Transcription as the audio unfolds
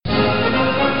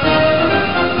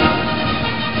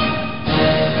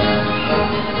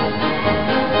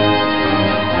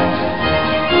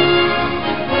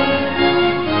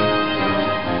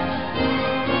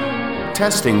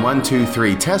Testing 1 2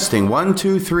 3. Testing 1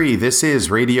 2 3. This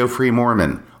is Radio Free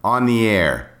Mormon on the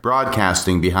air,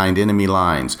 broadcasting behind enemy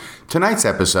lines. Tonight's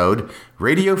episode,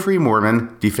 Radio Free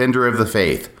Mormon, Defender of the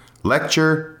Faith,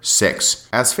 Lecture 6.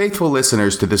 As faithful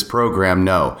listeners to this program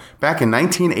know, back in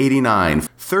 1989,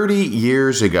 30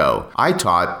 years ago, I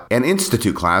taught an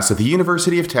institute class at the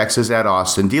University of Texas at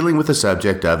Austin dealing with the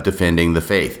subject of defending the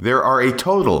faith. There are a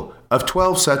total of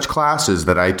 12 such classes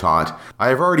that I taught. I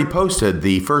have already posted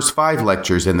the first 5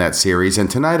 lectures in that series, and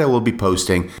tonight I will be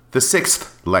posting the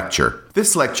 6th lecture.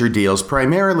 This lecture deals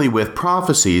primarily with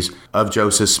prophecies of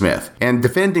Joseph Smith and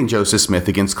defending Joseph Smith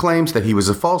against claims that he was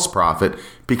a false prophet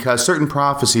because certain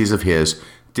prophecies of his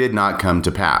did not come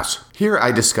to pass. Here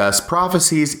I discuss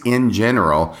prophecies in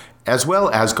general, as well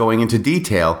as going into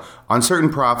detail on certain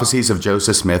prophecies of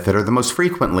Joseph Smith that are the most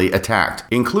frequently attacked,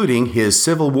 including his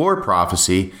Civil War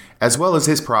prophecy, as well as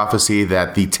his prophecy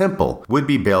that the temple would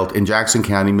be built in Jackson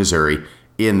County, Missouri,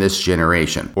 in this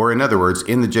generation, or in other words,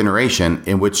 in the generation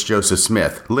in which Joseph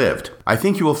Smith lived. I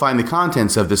think you will find the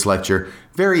contents of this lecture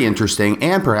very interesting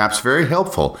and perhaps very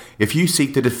helpful if you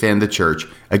seek to defend the church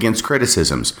against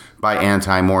criticisms by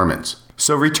anti-Mormons.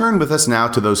 So return with us now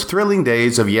to those thrilling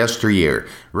days of yesteryear.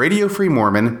 Radio Free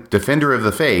Mormon, Defender of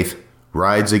the Faith,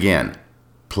 rides again.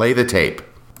 Play the tape.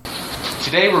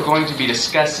 Today we're going to be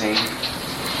discussing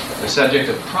the subject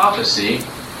of prophecy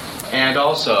and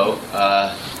also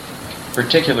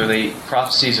particularly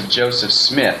prophecies of Joseph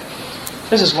Smith.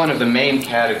 This is one of the main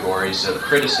categories of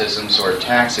criticisms or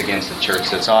attacks against the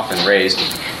church that's often raised.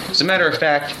 As a matter of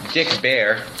fact, Dick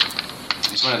Bear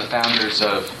is one of the founders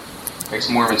of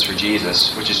Ex-Mormons for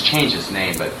Jesus, which has changed its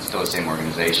name, but it's still the same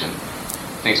organization.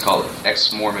 I think it's called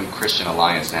Ex-Mormon Christian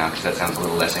Alliance now, because that sounds a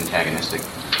little less antagonistic.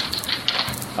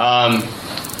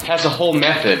 Has a whole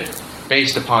method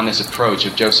based upon this approach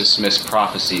of Joseph Smith's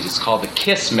prophecies. It's called the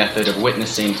KISS method of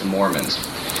witnessing to Mormons,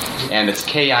 and it's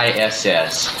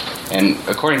KISS. And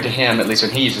according to him, at least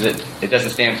when he uses it, it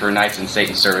doesn't stand for Knights in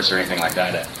Satan's Service or anything like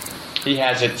that. He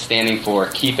has it standing for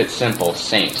Keep It Simple,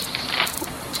 Saint.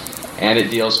 And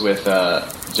it deals with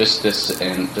just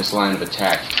this line of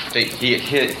attack.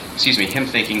 Him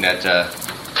thinking that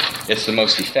it's the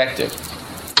most effective.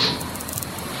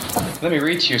 Let me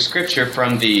read to you scripture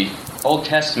from the Old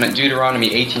Testament, Deuteronomy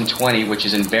 18:20, which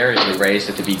is invariably raised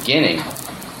at the beginning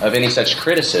of any such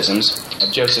criticisms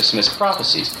of Joseph Smith's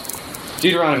prophecies.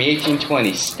 Deuteronomy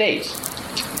 18:20 states,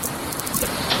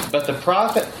 but the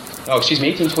prophet...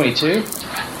 18:22?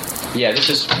 Yeah, let's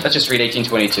just read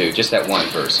 18:22, just that one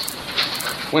verse.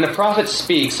 When a prophet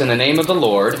speaks in the name of the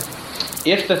Lord,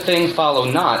 if the thing follow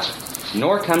not,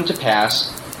 nor come to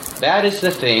pass, that is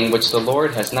the thing which the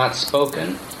Lord has not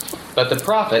spoken, but the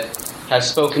prophet has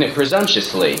spoken it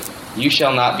presumptuously. You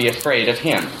shall not be afraid of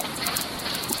him.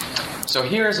 So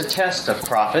here is a test of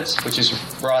prophets, which is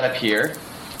brought up here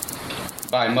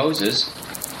by Moses,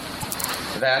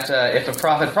 that if a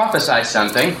prophet prophesies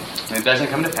something and it doesn't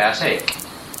come to pass, hey,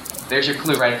 there's your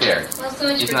clue right there. Well,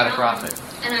 so he's not a prophet.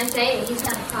 And I say he's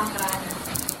not a prophet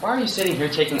either. Why are you sitting here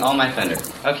taking all my thunder?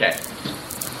 Okay.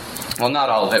 Well, not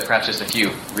all of it, perhaps just a few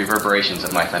reverberations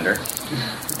of my thunder.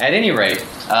 At any rate,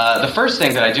 the first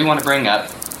thing that I do want to bring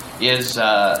up is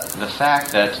the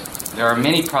fact that there are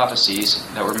many prophecies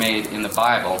that were made in the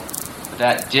Bible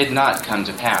that did not come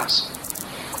to pass.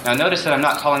 Now notice that I'm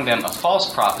not calling them a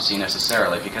false prophecy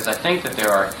necessarily, because I think that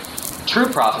there are true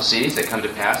prophecies that come to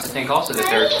pass. I think also that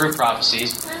there are true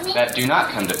prophecies that do not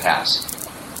come to pass.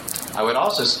 I would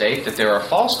also state that there are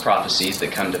false prophecies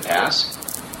that come to pass.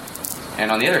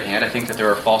 And on the other hand, I think that there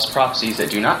are false prophecies that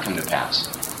do not come to pass.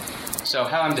 So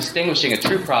how I'm distinguishing a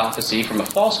true prophecy from a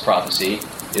false prophecy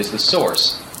is the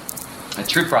source. A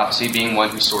true prophecy being one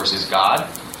whose source is God.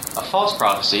 A false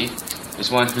prophecy is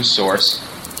one whose source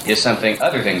is something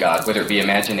other than God, whether it be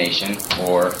imagination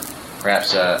or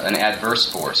perhaps an adverse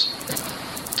force.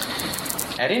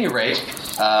 At any rate,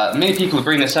 many people who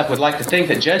bring this up would like to think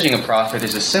that judging a prophet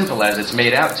is as simple as it's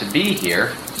made out to be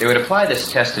here. They would apply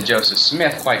this test to Joseph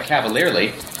Smith quite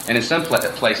cavalierly, and in some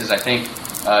places I think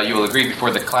you will agree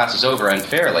before the class is over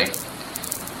unfairly.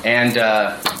 And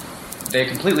they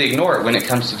completely ignore it when it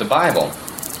comes to the Bible,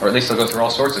 or at least they'll go through all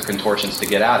sorts of contortions to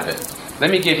get out of it. Let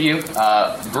me give you,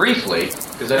 briefly,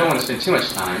 because I don't want to spend too much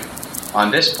time on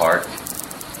this part,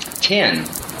 10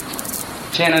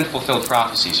 unfulfilled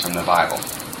prophecies from the Bible.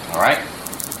 All right?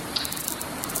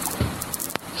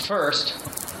 First,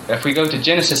 if we go to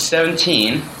Genesis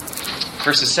 17,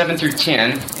 verses 7 through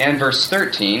 10, and verse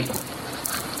 13,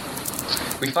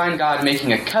 we find God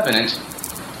making a covenant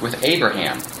with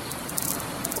Abraham.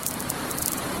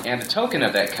 And the token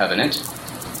of that covenant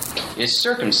is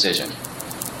circumcision.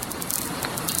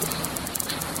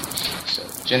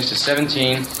 Genesis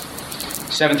 17,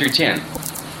 7 through 10.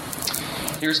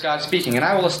 Here's God speaking. And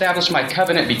I will establish my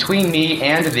covenant between me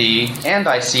and thee and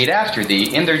thy seed after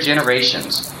thee in their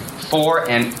generations for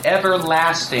an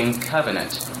everlasting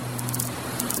covenant.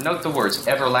 Note the words,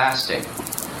 everlasting.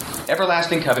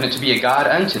 Everlasting covenant to be a God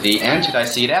unto thee and to thy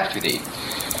seed after thee.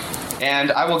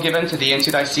 And I will give unto thee and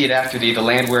to thy seed after thee the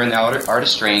land wherein thou art a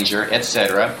stranger,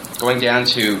 etc. Going down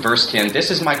to verse 10,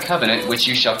 this is my covenant which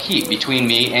you shall keep between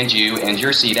me and you and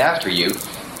your seed after you.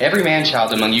 Every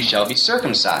man-child among you shall be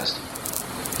circumcised.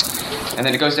 And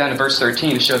then it goes down to verse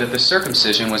 13 to show that the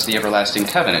circumcision was the everlasting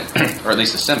covenant, or at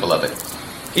least a symbol of it.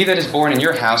 He that is born in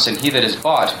your house and he that is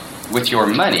bought with your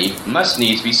money must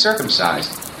needs be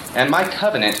circumcised. And my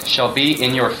covenant shall be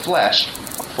in your flesh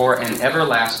for an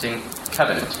everlasting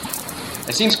covenant.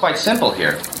 It seems quite simple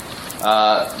here,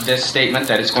 this statement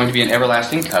that it's going to be an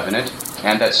everlasting covenant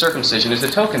and that circumcision is a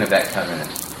token of that covenant.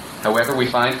 However, we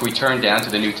find if we turn down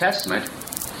to the New Testament,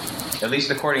 at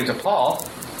least according to Paul,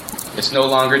 it's no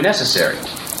longer necessary.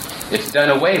 It's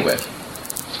done away with.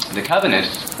 The covenant,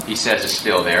 he says, is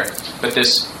still there, but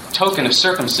this token of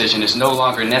circumcision is no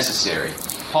longer necessary.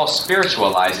 Paul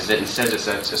spiritualizes it and says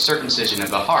it's a circumcision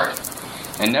of the heart.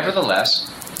 And nevertheless,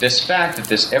 this fact that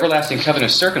this everlasting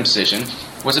covenant of circumcision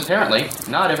was apparently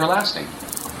not everlasting.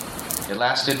 It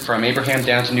lasted from Abraham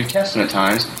down to New Testament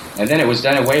times, and then it was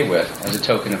done away with as a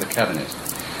token of the covenant.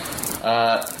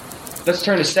 Let's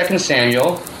turn to 2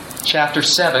 Samuel chapter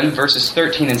 7, verses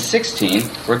 13 and 16,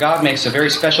 where God makes a very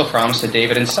special promise to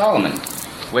David and Solomon,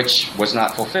 which was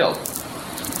not fulfilled.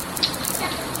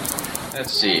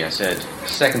 Let's see, I said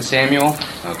 2 Samuel.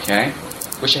 Okay.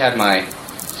 Wish I had my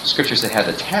scriptures that had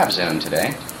the tabs in them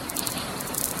today.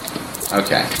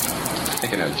 Okay. I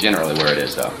think I know generally where it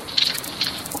is, though.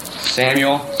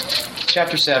 Samuel,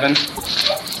 chapter 7,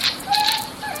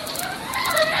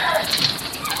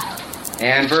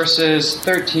 and verses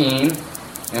 13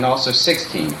 and also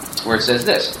 16, where it says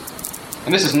this.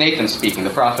 And this is Nathan speaking, the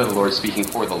prophet of the Lord speaking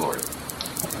for the Lord.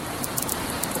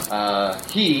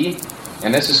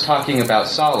 And this is talking about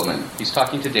Solomon. He's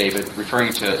talking to David,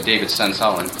 referring to David's son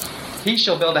Solomon. He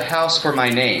shall build a house for my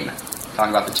name,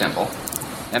 talking about the temple,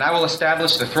 and I will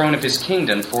establish the throne of his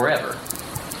kingdom forever.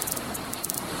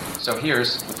 So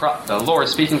here's the Lord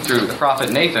speaking through the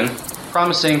prophet Nathan,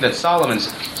 promising that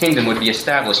Solomon's kingdom would be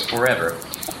established forever.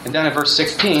 And down in verse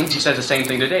 16, he says the same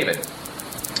thing to David.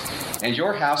 And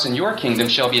your house and your kingdom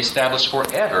shall be established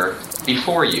forever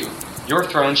before you. Your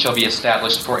throne shall be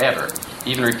established forever.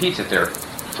 He even repeats it there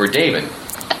for David.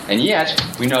 And yet,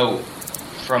 we know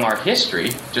from our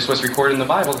history, just what's recorded in the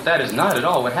Bible, that is not at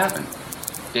all what happened.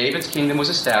 David's kingdom was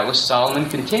established, Solomon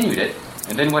continued it,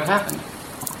 and then what happened?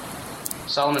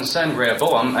 Solomon's son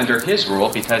Rehoboam, under his rule,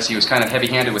 because he was kind of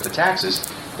heavy-handed with the taxes,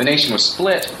 the nation was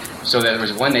split so that there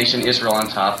was one nation, Israel, on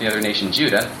top, the other nation,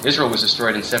 Judah. Israel was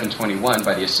destroyed in 721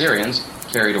 by the Assyrians,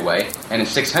 carried away, and in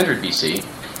 600 BC,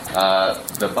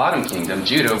 the bottom kingdom,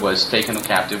 Judah, was taken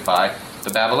captive by the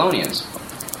Babylonians.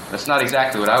 That's not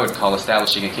exactly what I would call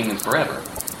establishing a kingdom forever,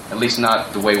 at least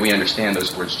not the way we understand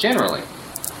those words generally.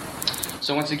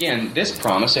 So once again, this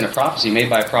promise in a prophecy made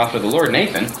by a prophet of the Lord,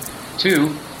 Nathan,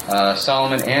 to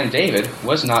Solomon and David,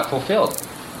 was not fulfilled.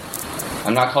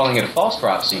 I'm not calling it a false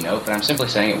prophecy, note, but I'm simply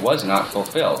saying it was not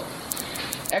fulfilled.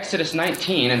 Exodus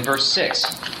 19 and verse 6,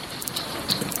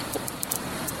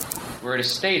 where it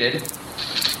is stated,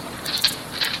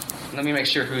 let me make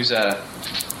sure who's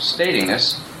stating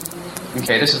this.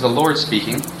 Okay, this is the Lord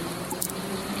speaking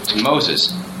to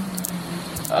Moses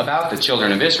about the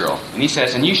children of Israel. And he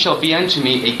says, and you shall be unto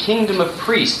me a kingdom of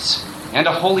priests and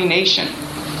a holy nation.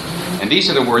 And these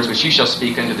are the words which you shall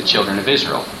speak unto the children of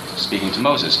Israel, speaking to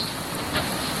Moses.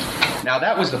 Now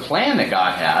that was the plan that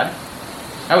God had.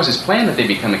 That was his plan that they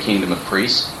become a kingdom of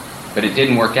priests, but it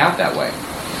didn't work out that way.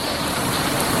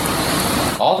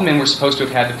 All the men were supposed to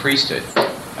have had the priesthood.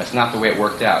 That's not the way it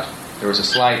worked out. There was a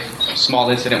small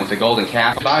incident with the golden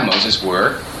calf by Moses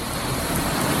were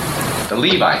the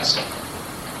Levites.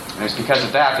 And it's because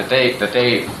of that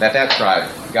that tribe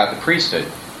got the priesthood.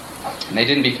 And they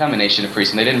didn't become a nation of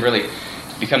priests, and they didn't really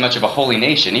become much of a holy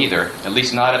nation either, at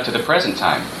least not up to the present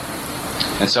time.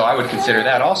 And so I would consider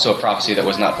that also a prophecy that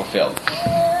was not fulfilled.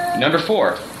 Number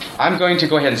 4, I'm going to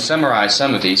go ahead and summarize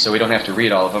some of these so we don't have to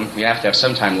read all of them. We have to have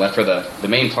some time left for the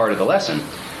main part of the lesson.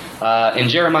 In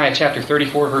Jeremiah chapter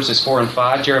 34, verses 4 and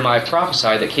 5, Jeremiah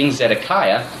prophesied that King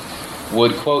Zedekiah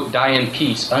would, quote, die in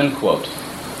peace, unquote.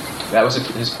 That was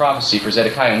his prophecy for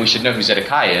Zedekiah, and we should know who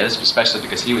Zedekiah is, especially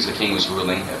because he was the king who was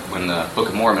ruling when the Book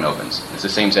of Mormon opens. It's the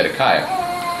same Zedekiah.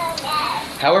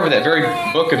 However, that very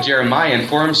book of Jeremiah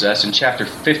informs us in chapter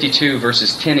 52,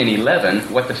 verses 10 and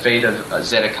 11, what the fate of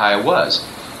Zedekiah was.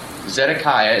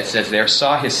 Zedekiah, it says there,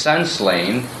 saw his son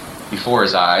slain before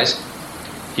his eyes.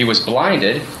 He was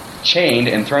blinded, chained,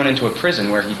 and thrown into a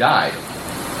prison where he died.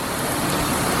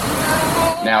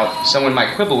 Now, someone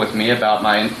might quibble with me about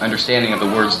my understanding of the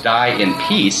words die in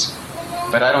peace,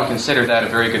 but I don't consider that a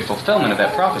very good fulfillment of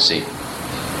that prophecy.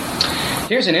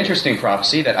 Here's an interesting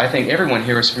prophecy that I think everyone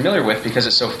here is familiar with because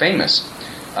it's so famous.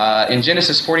 In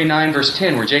Genesis 49, verse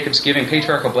 10, where Jacob's giving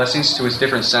patriarchal blessings to his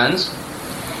different sons,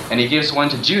 and he gives one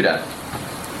to Judah.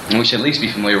 And we should at least be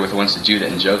familiar with the ones to Judah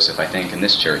and Joseph, I think, in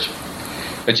this church.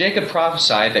 But Jacob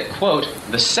prophesied that, quote,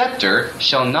 "The scepter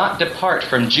shall not depart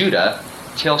from Judah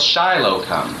till Shiloh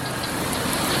come."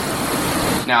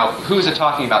 Now, who is it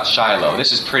talking about Shiloh?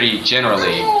 This is pretty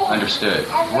generally understood.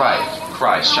 Right,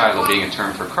 Christ. Shiloh being a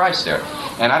term for Christ there.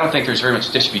 And I don't think there's very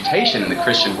much disputation in the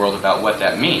Christian world about what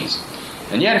that means.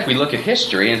 And yet, if we look at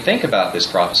history and think about this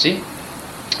prophecy,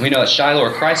 we know that Shiloh,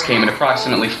 or Christ, came in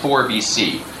approximately 4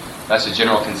 BC. That's the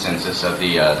general consensus of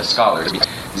the scholars.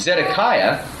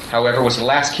 Zedekiah, however, was the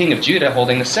last king of Judah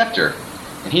holding the scepter,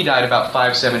 and he died about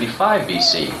 575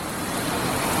 BC.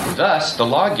 Thus, the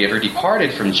lawgiver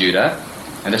departed from Judah,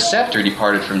 and the scepter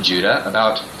departed from Judah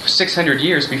about 600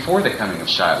 years before the coming of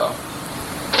Shiloh.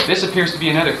 This appears to be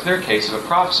another clear case of a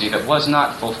prophecy that was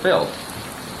not fulfilled.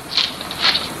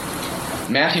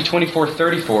 Matthew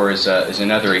 24:34 is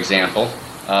another example.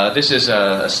 This is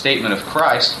a statement of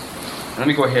Christ. Let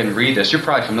me go ahead and read this. You're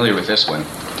probably familiar with this one,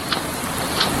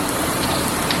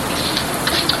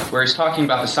 where he's talking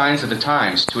about the signs of the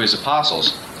times to his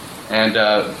apostles. And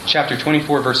chapter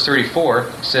 24, verse 34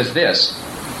 says this.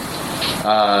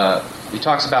 He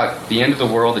talks about the end of the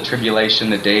world, the tribulation,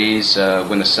 the days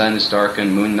when the sun is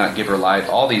darkened, moon not give her light,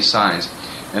 all these signs.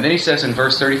 And then he says in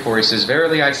verse 34, he says,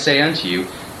 "Verily I say unto you,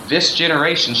 this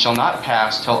generation shall not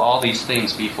pass till all these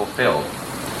things be fulfilled."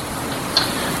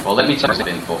 Well, let me tell you, it's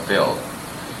been fulfilled.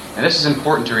 And this is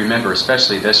important to remember,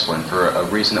 especially this one, for a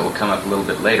reason that will come up a little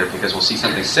bit later, because we'll see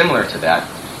something similar to that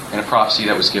in a prophecy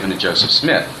that was given to Joseph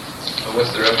Smith.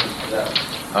 What's the reference to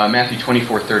that? Matthew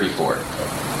 24:34.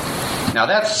 Now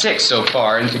that's 6 so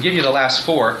far, and to give you the last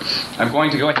 4, I'm going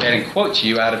to go ahead and quote to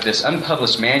you out of this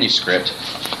unpublished manuscript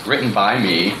written by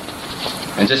me,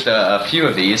 and just a few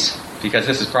of these, because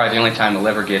this is probably the only time they'll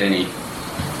ever get any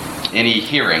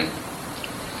hearing.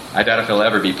 I doubt if it'll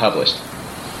ever be published.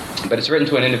 But it's written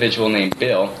to an individual named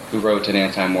Bill, who wrote an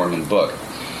anti-Mormon book.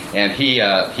 And he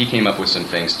came up with some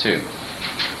things too.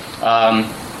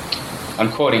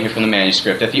 I'm quoting here from the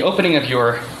manuscript. "At the opening of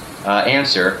your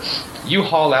answer, you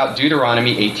haul out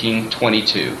Deuteronomy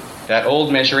 18:22, that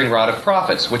old measuring rod of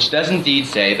prophets, which does indeed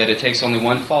say that it takes only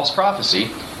one false prophecy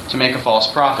to make a false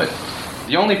prophet.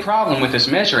 The only problem with this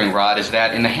measuring rod is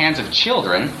that in the hands of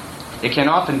children, it can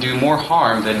often do more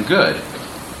harm than good,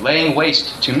 laying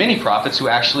waste to many prophets who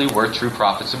actually were true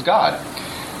prophets of God.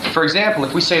 For example,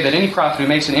 if we say that any prophet who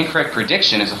makes an incorrect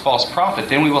prediction is a false prophet,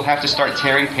 then we will have to start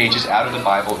tearing pages out of the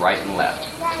Bible right and left.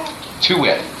 To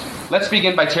wit, let's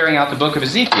begin by tearing out the book of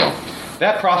Ezekiel.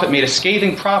 That prophet made a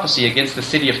scathing prophecy against the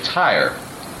city of Tyre,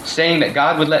 saying that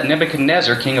God would let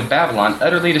Nebuchadnezzar, king of Babylon,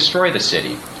 utterly destroy the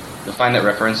city. You'll find that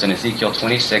reference in Ezekiel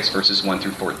 26, verses 1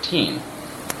 through 14.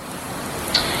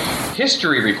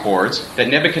 History records that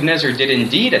Nebuchadnezzar did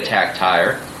indeed attack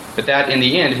Tyre, but that in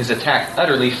the end his attack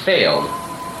utterly failed.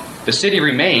 The city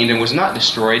remained and was not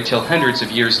destroyed till hundreds of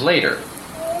years later.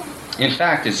 In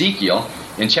fact, Ezekiel,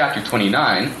 in chapter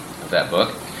 29 of that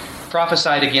book,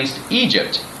 prophesied against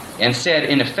Egypt and said,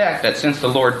 in effect, that since the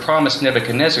Lord promised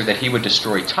Nebuchadnezzar that he would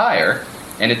destroy Tyre,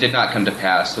 and it did not come to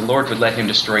pass, the Lord would let him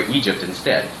destroy Egypt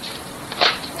instead.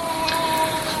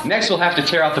 Next, we'll have to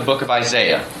tear out the book of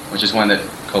Isaiah, which is one that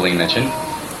Colleen mentioned.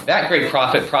 That great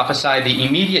prophet prophesied the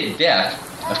immediate death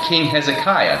of King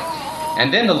Hezekiah,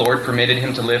 and then the Lord permitted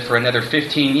him to live for another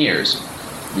 15 years.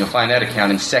 You'll find that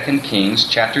account in 2 Kings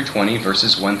chapter 20,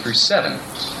 verses 1 through 7.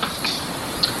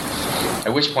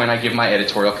 At which point I give my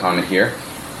editorial comment here.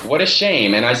 What a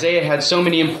shame, and Isaiah had so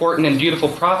many important and beautiful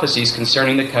prophecies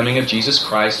concerning the coming of Jesus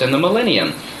Christ and the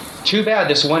millennium. Too bad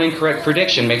this one incorrect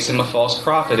prediction makes him a false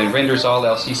prophet and renders all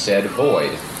else he said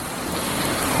void.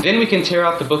 Then we can tear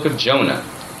out the book of Jonah.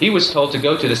 He was told to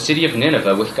go to the city of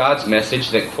Nineveh with God's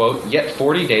message that, quote, "Yet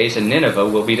 40 days and Nineveh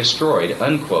will be destroyed,"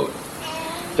 unquote.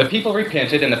 The people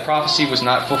repented and the prophecy was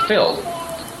not fulfilled.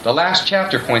 The last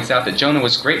chapter points out that Jonah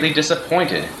was greatly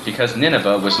disappointed because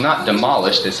Nineveh was not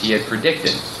demolished as he had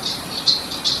predicted.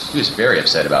 He was very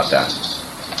upset about that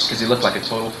because he looked like a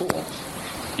total fool.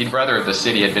 He'd rather the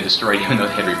city had been destroyed even though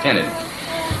they had repented.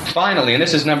 Finally, and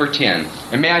this is number 10,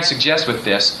 and may I suggest with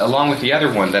this, along with the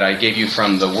other one that I gave you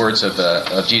from the words of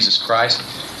Jesus Christ,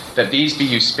 that these be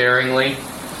used sparingly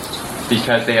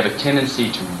because they have a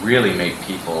tendency to really make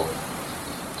people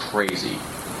crazy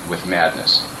with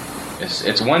madness.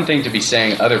 It's one thing to be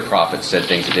saying other prophets said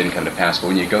things that didn't come to pass, but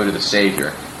when you go to the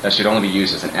Savior, that should only be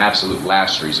used as an absolute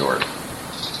last resort,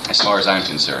 as far as I'm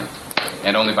concerned,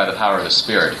 and only by the power of the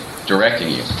Spirit directing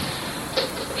you.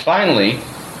 Finally,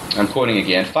 I'm quoting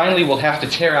again, finally we'll have to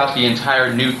tear out the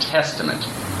entire New Testament,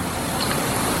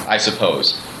 I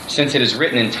suppose, since it is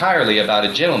written entirely about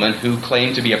a gentleman who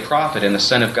claimed to be a prophet and the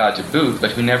Son of God to boot,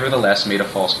 but who nevertheless made a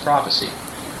false prophecy.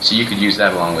 So you could use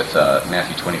that along with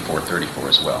Matthew 24:34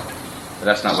 as well. But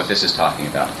that's not what this is talking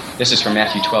about. This is from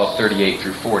Matthew 12:38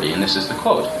 through 40, and this is the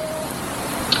quote.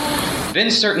 Then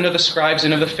certain of the scribes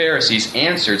and of the Pharisees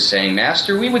answered, saying,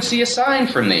 Master, we would see a sign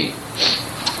from thee.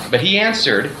 But he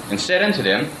answered and said unto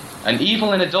them, An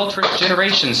evil and adulterous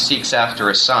generation seeks after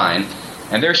a sign,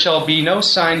 and there shall be no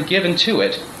sign given to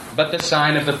it, but the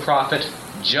sign of the prophet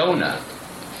Jonah.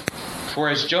 For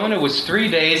as Jonah was 3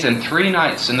 days and 3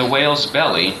 nights in the whale's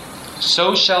belly,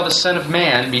 so shall the Son of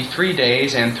Man be 3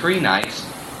 days and 3 nights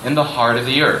in the heart of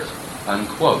the earth.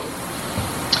 Unquote.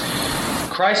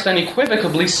 Christ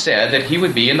unequivocally said that he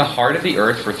would be in the heart of the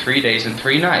earth for 3 days and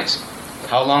 3 nights.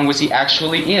 How long was he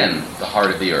actually in the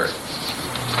heart of the earth?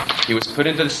 He was put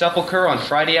into the sepulchre on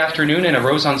Friday afternoon and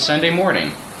arose on Sunday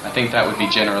morning. I think that would be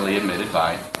generally admitted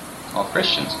by all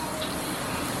Christians.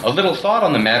 A little thought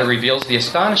on the matter reveals the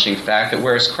astonishing fact that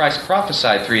whereas Christ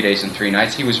prophesied 3 days and 3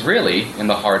 nights, he was really in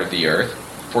the heart of the earth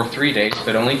for 3 days,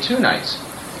 but only 2 nights,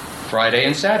 Friday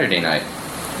and Saturday night.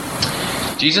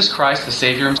 Jesus Christ, the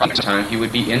Savior, in time he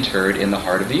would be interred in the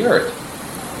heart of the earth.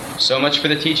 So much for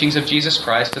the teachings of Jesus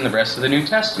Christ and the rest of the New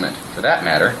Testament, for that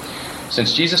matter.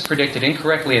 Since Jesus predicted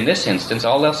incorrectly in this instance,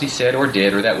 all else he said or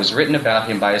did or that was written about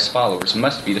him by his followers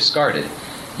must be discarded.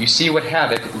 You see what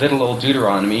havoc little old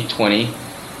Deuteronomy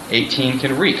 20:18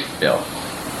 can wreak, Bill.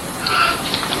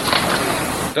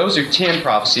 Those are 10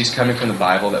 prophecies coming from the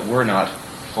Bible that were not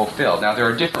fulfilled. Now, there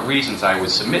are different reasons I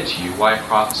would submit to you why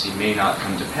prophecy may not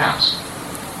come to pass,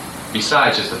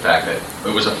 besides just the fact that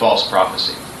it was a false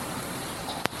prophecy.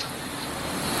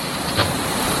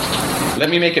 Let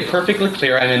me make it perfectly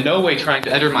clear, I'm in no way trying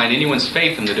to undermine anyone's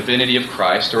faith in the divinity of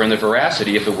Christ or in the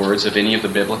veracity of the words of any of the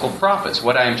biblical prophets.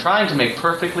 What I am trying to make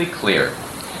perfectly clear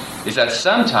is that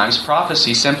sometimes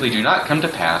prophecies simply do not come to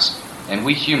pass, and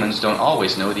we humans don't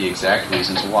always know the exact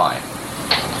reasons why.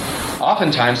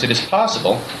 Oftentimes it is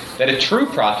possible that a true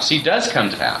prophecy does come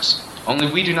to pass,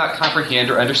 only we do not comprehend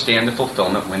or understand the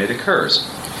fulfillment when it occurs.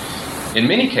 In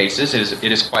many cases,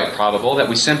 it is quite probable that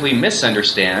we simply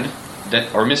misunderstood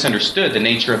the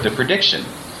nature of the prediction,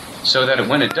 so that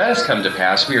when it does come to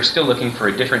pass, we are still looking for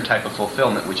a different type of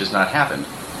fulfillment which has not happened.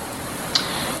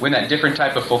 When that different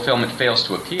type of fulfillment fails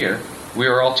to appear, we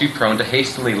are all too prone to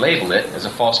hastily label it as a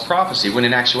false prophecy, when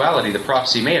in actuality the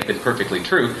prophecy may have been perfectly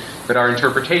true, but our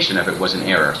interpretation of it was an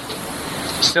error.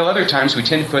 Still other times we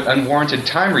tend to put unwarranted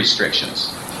time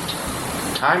restrictions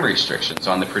on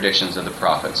the predictions of the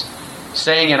prophets,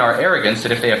 saying in our arrogance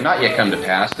that if they have not yet come to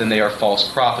pass, then they are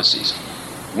false prophecies,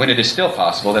 when it is still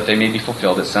possible that they may be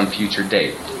fulfilled at some future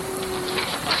date.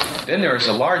 Then there is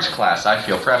a large class, I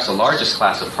feel, perhaps the largest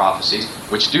class of prophecies,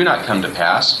 which do not come to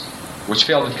pass, which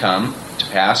fail to come to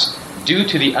pass due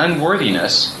to the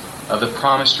unworthiness of the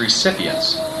promised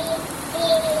recipients.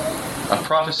 A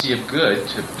prophecy of good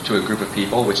to a group of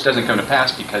people which doesn't come to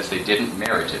pass because they didn't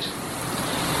merit it.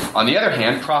 On the other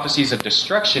hand, prophecies of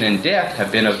destruction and death have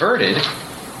been averted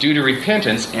due to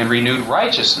repentance and renewed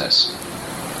righteousness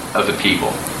of the people.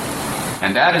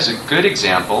 And that is a good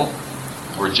example,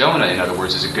 or Jonah, in other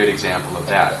words, is a good example of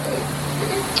that.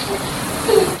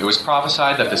 It was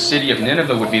prophesied that the city of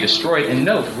Nineveh would be destroyed. And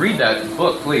note, read that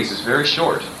book, please. It's very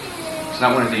short. It's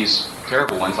not one of these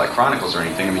terrible ones like Chronicles or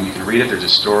anything. I mean, you can read it. There's a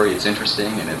story. It's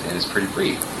interesting, and it's pretty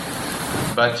brief.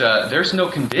 But there's no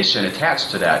condition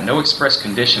attached to that, no express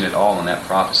condition at all in that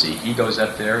prophecy. He goes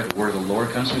up there, the word of the Lord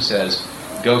comes to him and says,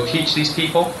 go teach these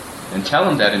people and tell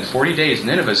them that in 40 days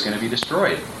Nineveh is going to be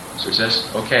destroyed. So he says,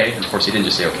 okay. And of course he didn't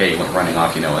just say okay, he went running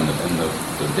off, in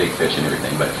the big fish and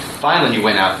everything. But finally he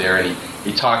went out there and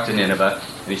he talked to Nineveh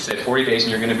and he said, 40 days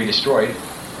and you're going to be destroyed.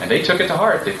 And they took it to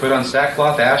heart. They put on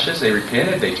sackcloth ashes, they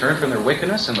repented, they turned from their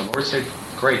wickedness, and the Lord said,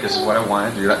 great, this is what I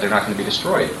wanted, they're not going to be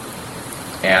destroyed.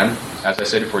 And as I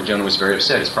said before, Jonah was very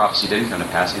upset. His prophecy didn't come to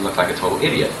pass. He looked like a total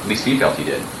idiot. At least he felt he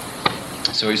did.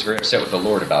 So he's very upset with the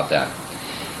Lord about that.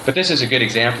 But this is a good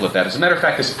example of that. As a matter of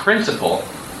fact, this principle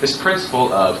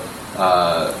of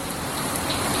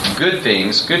good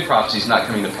things, good prophecies not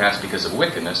coming to pass because of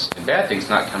wickedness, and bad things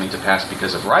not coming to pass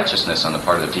because of righteousness on the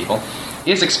part of the people,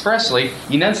 is expressly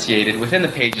enunciated within the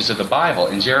pages of the Bible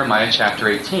in Jeremiah chapter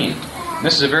 18.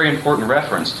 This is a very important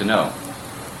reference to know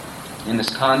in this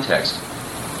context.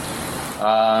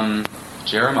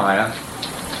 Jeremiah.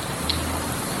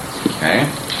 Okay.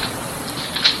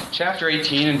 Chapter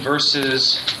 18 and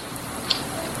verses,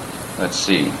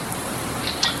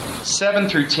 7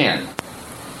 through 10.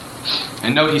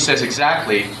 And note he says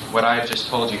exactly what I have just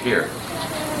told you here.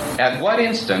 At what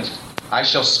instant I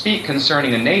shall speak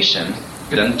concerning a nation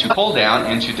to pull down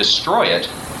and to destroy it,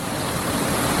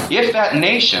 if that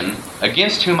nation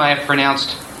against whom I have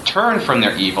pronounced turn from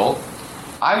their evil,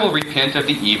 I will repent of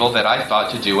the evil that I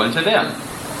thought to do unto them.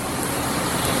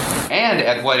 And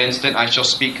at what instant I shall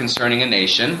speak concerning a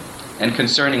nation and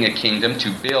concerning a kingdom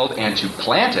to build and to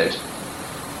plant it,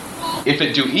 if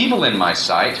it do evil in my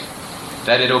sight,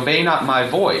 that it obey not my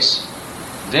voice,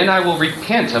 then I will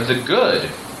repent of the good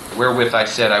wherewith I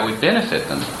said I would benefit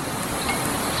them.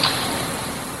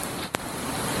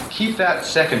 Keep that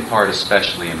second part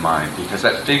especially in mind, because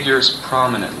that figures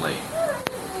prominently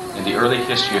in the early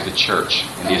history of the church,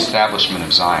 in the establishment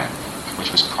of Zion,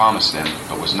 which was promised them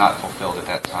but was not fulfilled at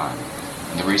that time.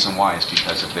 And the reason why is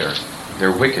because of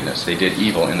their wickedness. They did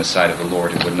evil in the sight of the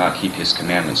Lord and would not keep his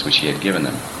commandments which he had given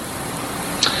them.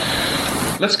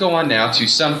 Let's go on now to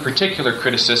some particular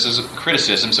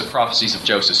criticisms of prophecies of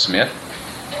Joseph Smith.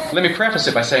 Let me preface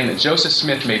it by saying that Joseph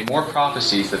Smith made more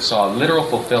prophecies that saw literal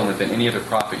fulfillment than any other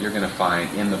prophet you're going to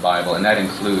find in the Bible, and that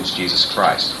includes Jesus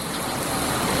Christ,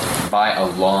 by a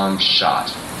long shot.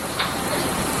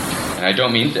 And I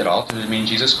don't mean at all to mean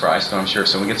Jesus Christ, but I'm sure if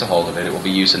someone gets a hold of it, it will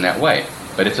be used in that way.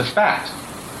 But it's a fact.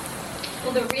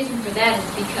 Well, the reason for that is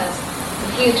because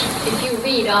if you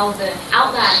read all the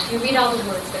out loud, if you read all the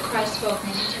words that Christ spoke in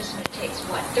the New Testament, it takes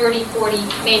 30, 40,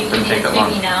 maybe minutes,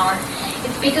 maybe an hour.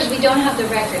 It's because we don't have the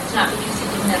records, not because he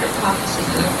didn't utter prophecy.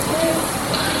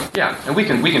 Yeah, and we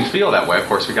can feel that way. Of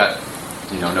course, we got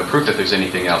no proof that there's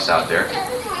anything else out there,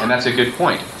 and that's a good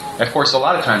point. Of course, a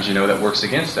lot of times that works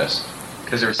against us,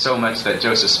 because there's so much that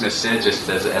Joseph Smith said just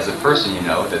as a person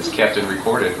that's kept and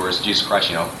recorded, whereas Jesus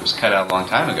Christ was cut out a long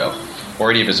time ago, or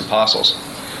any of his apostles.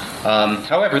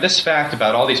 However, this fact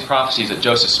about all these prophecies that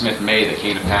Joseph Smith made that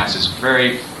came to pass is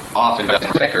very often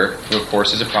Becker, who of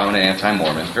course is a prominent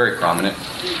anti-Mormon, very prominent,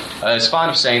 is fond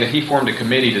of saying that he formed a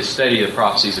committee to study the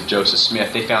prophecies of Joseph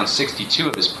Smith. They found 62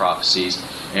 of his prophecies,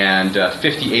 and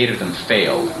 58 of them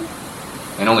failed,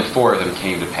 and only 4 of them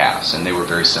came to pass, and they were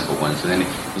very simple ones. And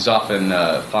then he's often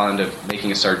fond of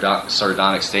making a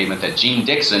sardonic statement that Jean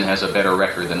Dixon has a better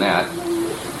record than that,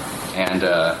 and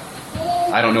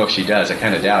I don't know if she does. I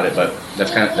kind of doubt it, but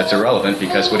that's irrelevant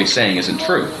because what he's saying isn't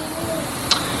true.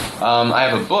 I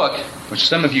have a book, which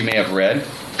some of you may have read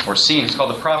or seen. It's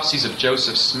called The Prophecies of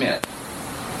Joseph Smith.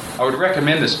 I would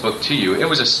recommend this book to you. It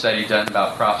was a study done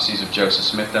about prophecies of Joseph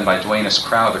Smith done by Dwayne S.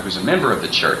 Crowther, who's a member of the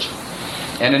church.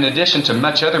 And in addition to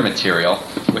much other material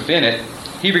within it,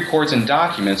 he records and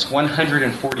documents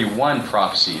 141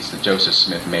 prophecies that Joseph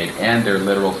Smith made and their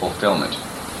literal fulfillment.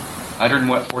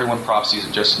 141 prophecies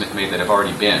that Joseph Smith made that have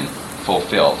already been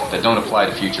fulfilled, that don't apply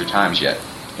to future times yet,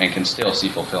 and can still see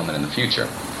fulfillment in the future.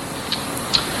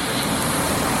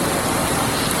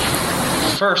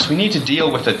 First, we need to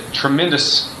deal with a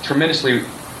tremendously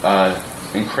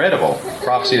incredible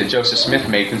prophecy that Joseph Smith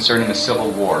made concerning the Civil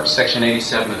War, Section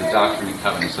 87 of the Doctrine and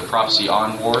Covenants, the prophecy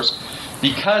on wars.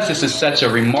 Because this is such a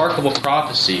remarkable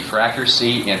prophecy for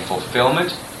accuracy and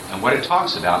fulfillment, and what it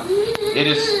talks about, it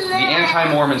is the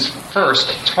anti-Mormons' first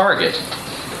target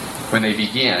when they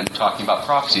begin talking about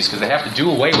prophecies, because they have to do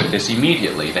away with this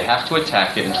immediately. They have to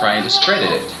attack it and try and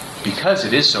discredit it, because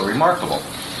it is so remarkable.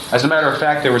 As a matter of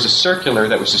fact, there was a circular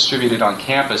that was distributed on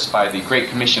campus by the Great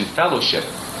Commission Fellowship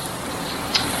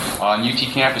on UT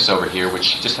campus over here,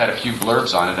 which just had a few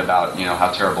blurbs on it about,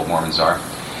 how terrible Mormons are.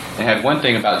 It had one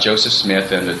thing about Joseph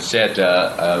Smith, and it said,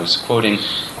 I was quoting,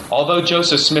 "Although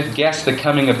Joseph Smith guessed the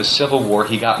coming of the Civil War,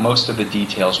 he got most of the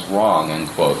details wrong," end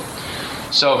quote.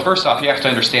 So first off, you have to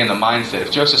understand the mindset.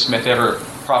 If Joseph Smith ever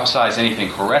prophesies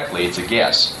anything correctly, it's a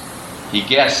guess. He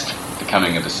guessed the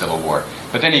coming of the Civil War.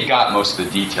 But then he got most of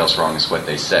the details wrong, is what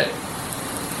they say,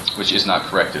 which is not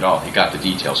correct at all. He got the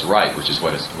details right, which is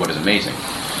what is amazing.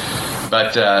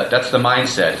 But that's the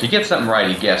mindset. If he gets something right,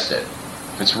 he guessed it.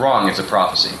 If it's wrong, it's a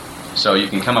prophecy. So you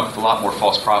can come up with a lot more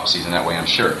false prophecies in that way, I'm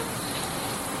sure.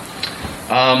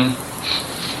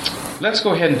 Let's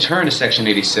go ahead and turn to Section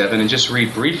 87 and just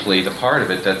read briefly the part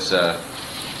of it that's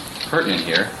pertinent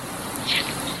here.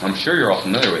 I'm sure you're all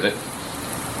familiar with it.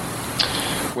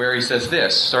 Where he says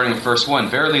this, starting with verse 1,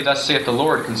 "Verily thus saith the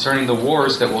Lord concerning the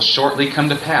wars that will shortly come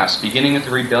to pass, beginning at the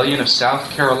rebellion of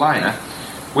South Carolina,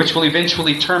 which will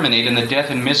eventually terminate in the death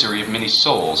and misery of many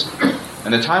souls,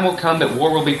 And the time will come that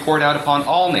war will be poured out upon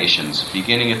all nations,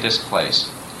 beginning at this place.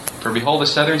 For behold, the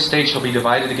southern states shall be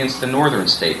divided against the northern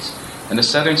states, and the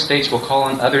southern states will call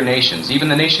on other nations, even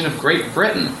the nation of Great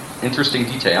Britain. Interesting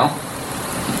detail.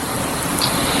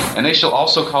 And they shall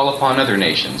also call upon other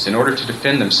nations, in order to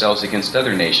defend themselves against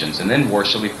other nations, and then war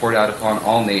shall be poured out upon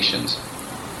all nations,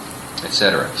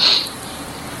 etc.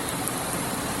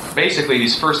 Basically,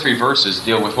 these first three verses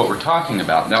deal with what we're talking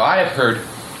about. Now, I have heard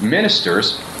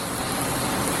ministers,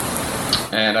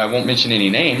 and I won't mention any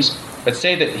names, but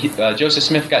say that Joseph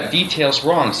Smith got details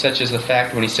wrong, such as the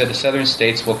fact when he said the southern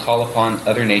states will call upon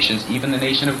other nations, even the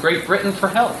nation of Great Britain, for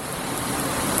help.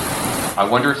 I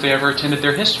wonder if they ever attended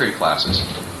their history classes.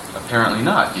 Apparently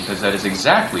not, because that is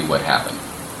exactly what happened.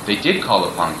 They did call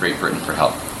upon Great Britain for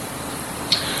help.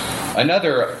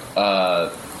 Another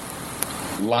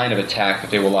line of attack that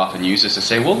they will often use is to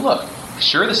say, well, look,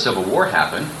 sure the Civil War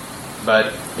happened,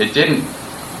 but it didn't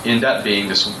end up being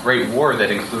this great war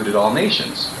that included all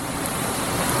nations.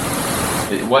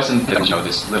 It wasn't,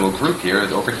 this little group here,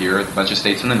 over here, a bunch of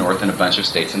states in the north and a bunch of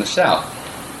states in the south.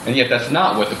 And yet that's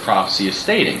not what the prophecy is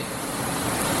stating.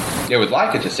 They would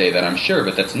like it to say that, I'm sure,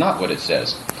 but that's not what it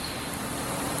says.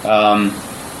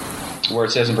 Where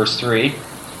it says in verse 3,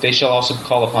 they shall also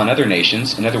call upon other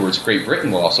nations. In other words, Great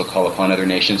Britain will also call upon other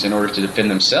nations in order to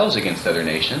defend themselves against other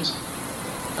nations.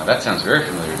 Now that sounds very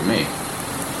familiar to me.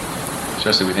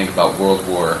 Especially when we think about World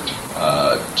War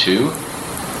II.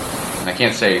 And I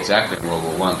can't say exactly World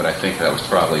War I, but I think that was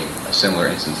probably a similar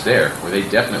instance there, where they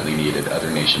definitely needed other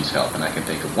nations' help. And I can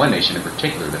think of one nation in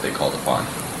particular that they called upon,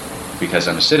 because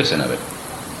I'm a citizen of it.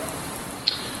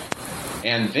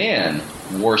 And then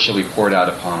war shall be poured out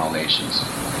upon all nations.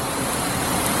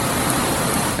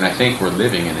 And I think we're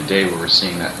living in a day where we're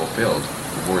seeing that fulfilled.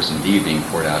 The war is indeed being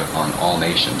poured out upon all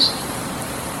nations.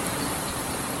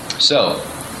 So,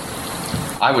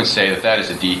 I would say that is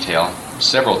a detail,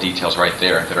 several details right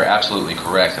there that are absolutely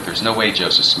correct, that there's no way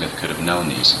Joseph Smith could have known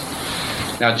these.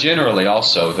 Now, generally,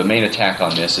 also, the main attack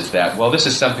on this is that, well, this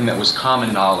is something that was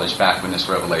common knowledge back when this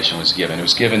revelation was given. It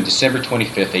was given December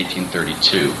 25th,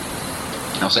 1832.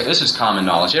 I'll say this is common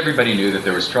knowledge. Everybody knew that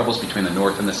there was troubles between the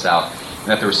North and the South, and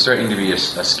that there was starting to be a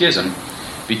schism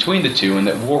between the two, and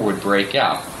that war would break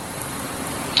out.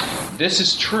 This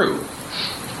is true.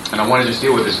 And I want to just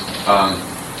deal with this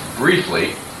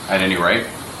briefly, at any rate.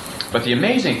 But the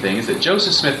amazing thing is that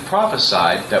Joseph Smith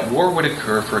prophesied that war would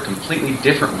occur for a completely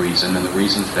different reason than the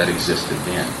reasons that existed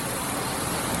then.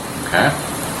 Okay?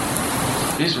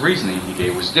 His reasoning he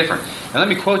gave was different. Now let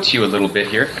me quote to you a little bit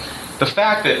here. The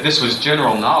fact that this was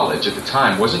general knowledge at the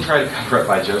time wasn't tried to cover up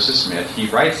by Joseph Smith. He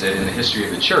writes it in the History of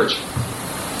the Church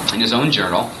in his own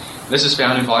journal. This is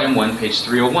found in Volume 1, page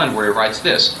 301, where he writes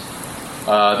this.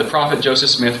 The prophet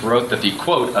Joseph Smith wrote that the,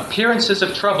 quote, appearances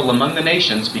of trouble among the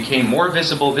nations became more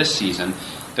visible this season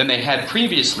than they had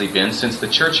previously been since the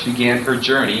church began her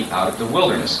journey out of the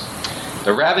wilderness.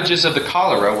 The ravages of the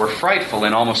cholera were frightful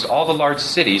in almost all the large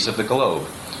cities of the globe.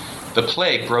 The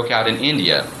plague broke out in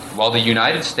India, while the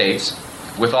United States,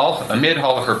 amid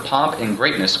all her pomp and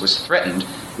greatness, was threatened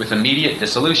with immediate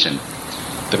dissolution.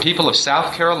 The people of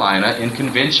South Carolina, in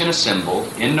convention assembled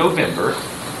in November,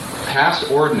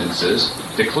 passed ordinances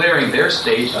declaring their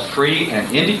state a free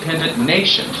and independent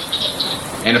nation,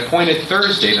 and appointed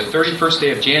Thursday, the 31st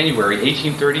day of January,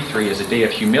 1833, as a day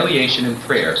of humiliation and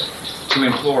prayer, to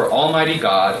implore Almighty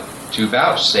God to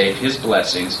vouchsafe His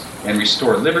blessings and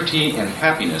restore liberty and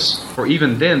happiness. For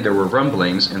even then there were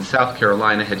rumblings, and South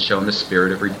Carolina had shown the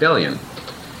spirit of rebellion.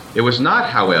 It was not,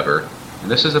 however,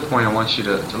 and this is the point I want you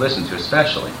to listen to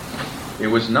especially, it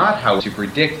was not, however, to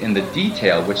predict in the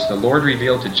detail which the Lord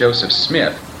revealed to Joseph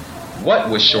Smith what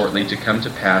was shortly to come to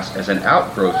pass as an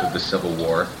outgrowth of the Civil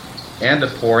War and the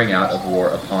pouring out of war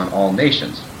upon all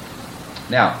nations.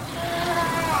 Now,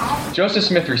 Joseph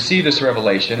Smith received this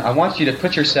revelation. I want you to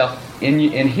put yourself in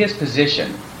his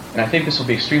position, and I think this will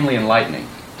be extremely enlightening.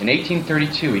 In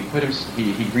 1832,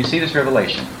 he received this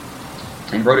revelation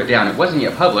and wrote it down. It wasn't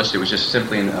yet published, it was just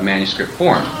simply in a manuscript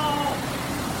form.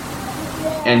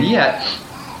 And yet,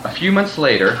 a few months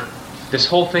later, this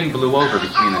whole thing blew over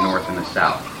between the North and the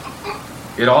South.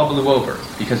 It all blew over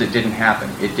because it didn't happen.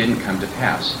 It didn't come to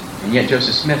pass. And yet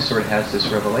Joseph Smith sort of has this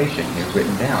revelation here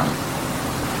written down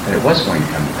that it was going to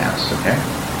come to pass,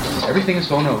 okay? Everything is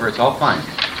blown over. It's all fine.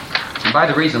 And by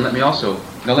the reason, let me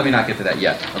not get to that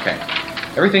yet. Okay.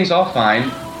 Everything's all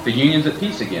fine. The union's at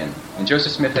peace again. And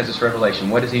Joseph Smith has this revelation.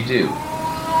 What does he do?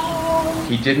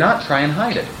 He did not try and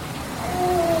hide it.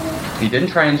 He didn't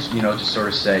try and, just sort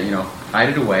of say, hide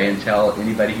it away and tell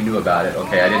anybody who knew about it,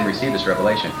 okay, I didn't receive this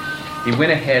revelation. He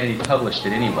went ahead and he published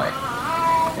it anyway.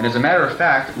 And as a matter of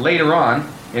fact, later on,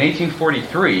 In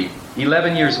 1843,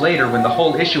 11 years later, when the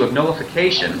whole issue of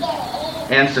nullification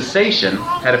and cessation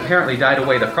had apparently died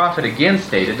away, the prophet again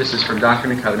stated, this is from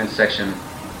Doctrine and Covenants, section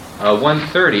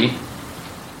 130.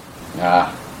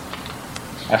 I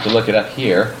have to look it up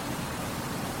here.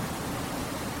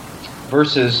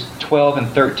 Verses 12 and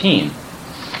 13.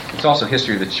 It's also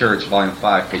History of the Church, volume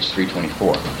 5, page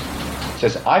 324. It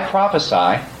says, I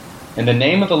prophesy in the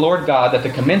name of the Lord God that the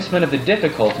commencement of the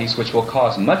difficulties which will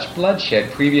cause much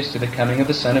bloodshed previous to the coming of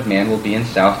the Son of Man will be in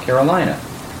South Carolina.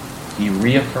 He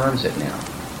reaffirms it now,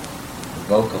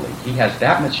 vocally. He has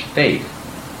that much faith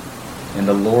in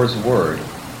the Lord's Word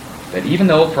that even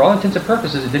though, for all intents and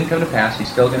purposes, it didn't come to pass, he's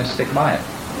still going to stick by it.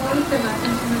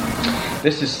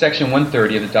 This is section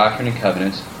 130 of the Doctrine and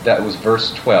Covenants. That was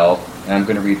verse 12, and I'm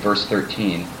going to read verse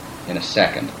 13 in a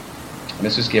second. And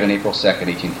this was given April 2nd,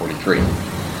 1843.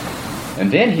 And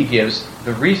then he gives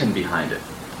the reason behind it.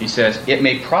 He says, it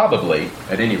may probably,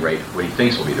 at any rate, what he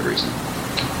thinks will be the reason,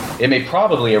 it may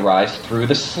probably arise through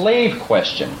the slave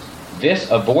question. This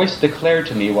a voice declared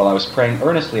to me while I was praying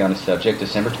earnestly on the subject,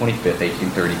 December 25th,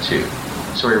 1832.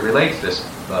 So he relates this,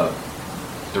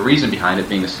 the reason behind it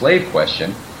being the slave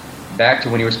question, back to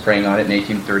when he was praying on it in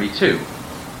 1832.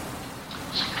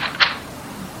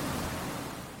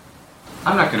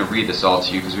 I'm not going to read this all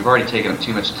to you because we've already taken up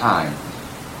too much time.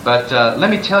 But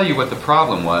let me tell you what the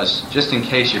problem was, just in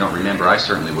case you don't remember. I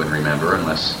certainly wouldn't remember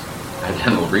unless I had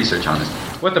done a little research on this.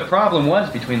 What the problem was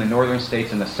between the northern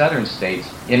states and the southern states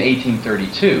in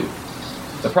 1832.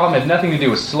 The problem had nothing to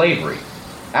do with slavery.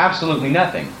 Absolutely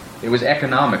nothing. It was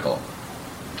economical.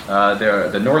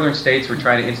 The northern states were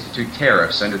trying to institute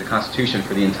tariffs under the Constitution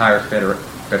for the entire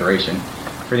Federation,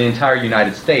 for the entire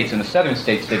United States, and the southern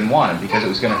states didn't want them because it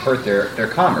was going to hurt their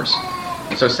commerce.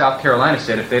 And so South Carolina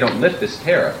said, if they don't lift this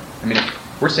tariff, I mean,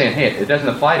 we're saying, hey, it doesn't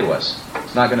apply to us.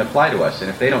 It's not going to apply to us. And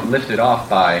if they don't lift it off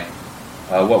by,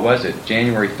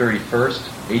 January 31st,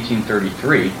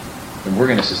 1833, then we're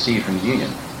going to secede from the Union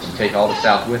and take all the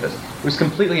South with us. It was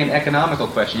completely an economical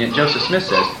question, yet Joseph Smith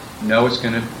says, no, it's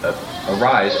going to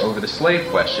arise over the slave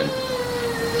question.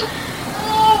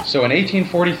 So in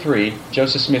 1843,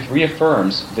 Joseph Smith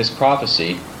reaffirms this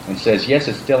prophecy and says, yes,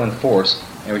 it's still in force.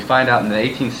 And we find out in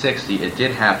 1860 it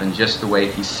did happen just the way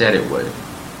he said it would.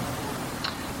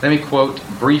 Let me quote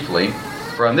briefly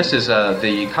from, this is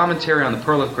the commentary on the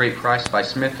Pearl of Great Price by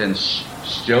Smith and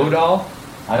Sjödahl.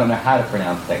 I don't know how to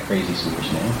pronounce that crazy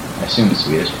Swedish name. I assume it's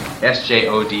Swedish.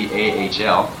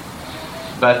 Sjödahl.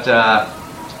 But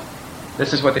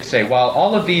this is what they say. While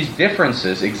all of these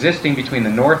differences existing between the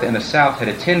North and the South had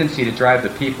a tendency to drive the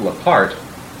people apart,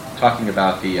 talking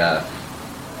about the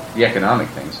economic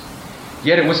things,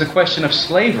 yet it was a question of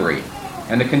slavery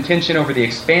and the contention over the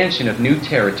expansion of new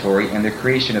territory and the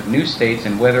creation of new states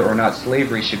and whether or not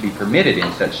slavery should be permitted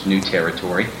in such new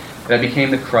territory that became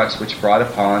the crux which brought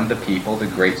upon the people the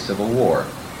Great Civil War.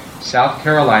 South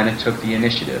Carolina took the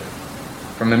initiative.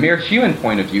 From a mere human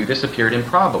point of view, this appeared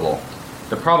improbable.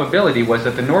 The probability was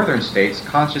that the northern states,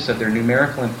 conscious of their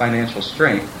numerical and financial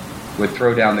strength, would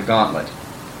throw down the gauntlet.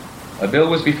 A bill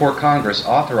was before Congress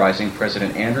authorizing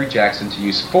President Andrew Jackson to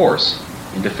use force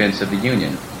in defense of the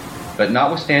Union. But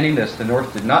notwithstanding this, the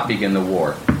North did not begin the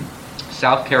war.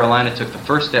 South Carolina took the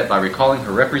first step by recalling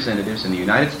her representatives in the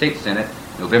United States Senate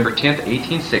November 10,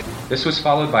 1860. This was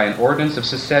followed by an ordinance of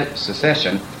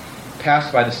secession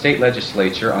passed by the state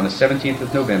legislature on the 17th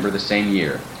of November the same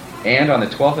year. And on the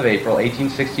 12th of April,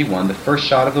 1861, the first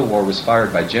shot of the war was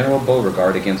fired by General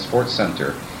Beauregard against Fort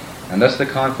Sumter, and thus the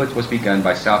conflict was begun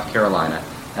by South Carolina,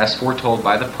 as foretold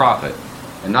by the prophet,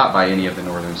 and not by any of the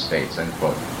northern states, end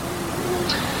quote.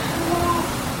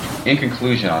 In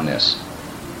conclusion on this,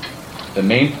 the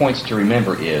main points to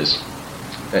remember is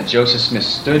that Joseph Smith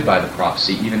stood by the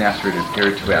prophecy even after it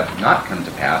appeared to have not come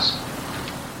to pass,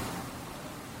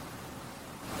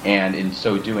 and in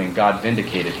so doing, God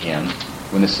vindicated him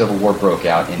when the Civil War broke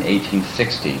out in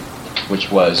 1860,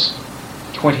 which was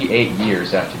 28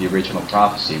 years after the original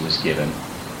prophecy was given,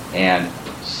 and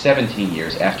 17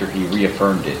 years after he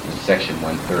reaffirmed it in section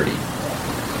 130.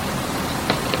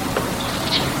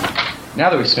 Now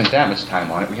that we've spent that much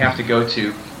time on it, we have to go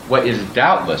to what is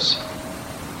doubtless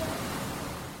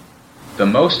the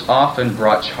most often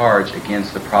brought charge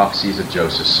against the prophecies of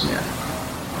Joseph Smith.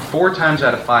 4 times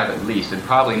out of 5 at least, and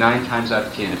probably 9 times out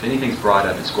of 10, if anything's brought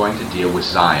up, it's going to deal with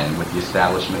Zion, with the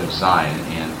establishment of Zion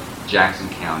in Jackson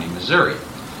County, Missouri.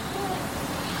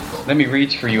 Let me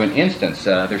read for you an instance.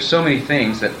 There's so many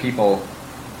things that people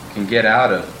can get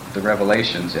out of the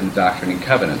revelations in the Doctrine and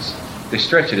Covenants. They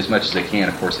stretch it as much as they can,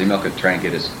 of course. They milk it, try and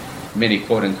get as many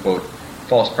quote-unquote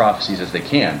false prophecies as they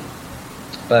can.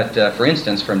 But for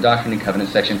instance, from Doctrine and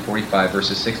Covenants, section 45,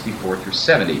 verses 64 through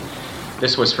 70.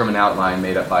 This was from an outline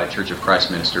made up by a Church of Christ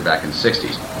minister back in the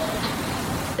 60s.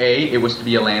 A, it was to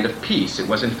be a land of peace. It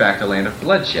was in fact a land of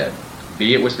bloodshed.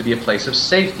 B, it was to be a place of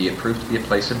safety. It proved to be a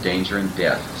place of danger and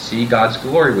death. C, God's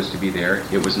glory was to be there.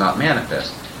 It was not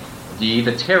manifest. D,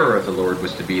 the terror of the Lord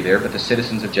was to be there, but the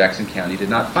citizens of Jackson County did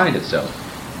not find it so.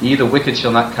 E, the wicked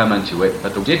shall not come unto it,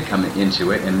 but they did come into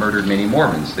it and murdered many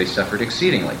Mormons. They suffered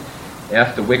exceedingly.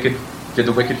 F, did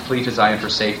the wicked flee to Zion for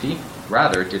safety?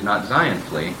 Rather, did not Zion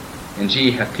flee? And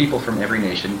G, have people from every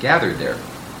nation gathered there?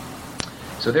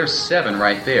 So there's 7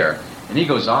 right there. And he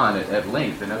goes on at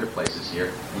length in other places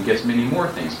here and gets many more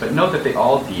things. But note that they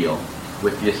all deal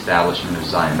with the establishment of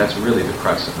Zion. That's really the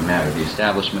crux of the matter, the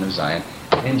establishment of Zion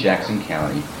in Jackson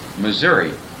County,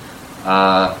 Missouri.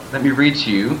 Let me read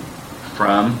to you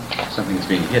from something that's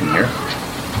being hidden here.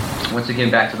 Once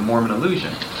again, back to the Mormon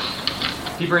illusion.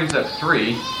 He brings up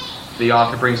 3, the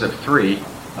author brings up 3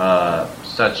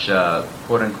 such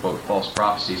quote-unquote false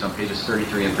prophecies on pages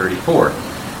 33 and 34.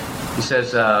 He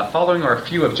says, following are a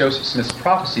few of Joseph Smith's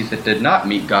prophecies that did not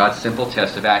meet God's simple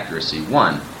test of accuracy.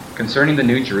 1, concerning the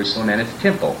New Jerusalem and its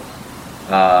temple.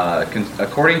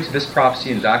 According to this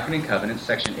prophecy in Doctrine and Covenants,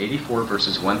 section 84,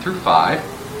 verses 1 through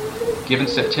 5, given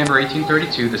September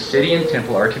 1832, the city and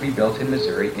temple are to be built in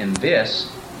Missouri in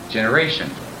this generation.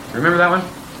 Remember that one?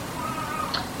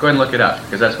 Go ahead and look it up,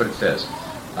 because that's what it says.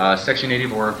 Section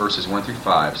 84, verses 1 through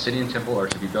 5. City and temple are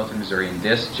to be built in Missouri in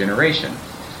this generation.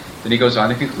 Then he goes on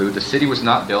to conclude, the city was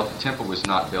not built, the temple was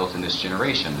not built in this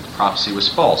generation. The prophecy was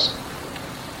false.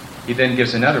 He then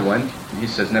gives another one. He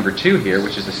says number 2 here,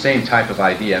 which is the same type of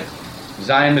idea.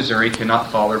 Zion, Missouri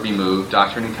cannot fall or be moved.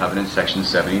 Doctrine and Covenants, section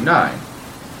 79.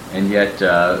 And yet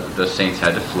the saints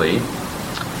had to flee.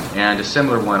 And a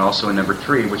similar one also in number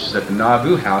 3, which is that the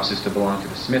Nauvoo house is to belong to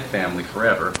the Smith family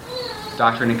forever.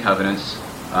 Doctrine and Covenants,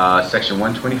 section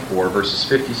 124, verses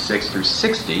 56 through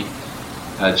 60.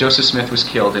 Joseph Smith was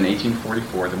killed in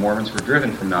 1844. The Mormons were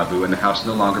driven from Nauvoo, and the house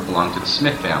no longer belonged to the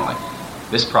Smith family.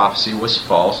 This prophecy was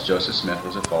false. Joseph Smith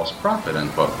was a false prophet,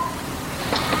 unquote.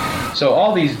 So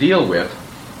all these deal with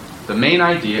the main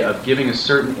idea of giving a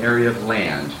certain area of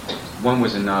land. One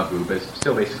was in Nauvoo, but it's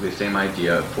still basically the same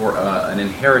idea, for an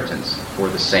inheritance for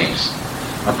the saints.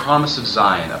 A promise of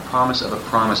Zion, a promise of a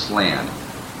promised land.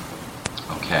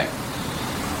 Okay.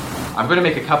 I'm going to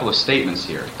make a couple of statements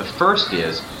here. The first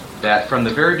is that from the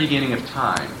very beginning of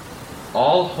time,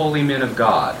 all holy men of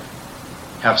God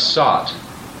have sought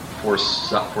for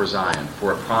Zion,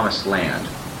 for a promised land.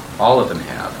 All of them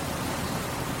have.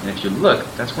 And if you look,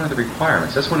 that's one of the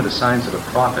requirements. That's one of the signs of a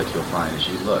prophet you'll find as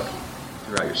you look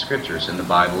throughout your scriptures in the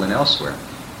Bible and elsewhere.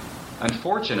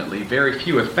 Unfortunately, very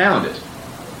few have found it.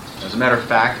 As a matter of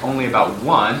fact, only about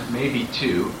 1, maybe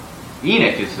 2.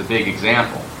 Enoch is the big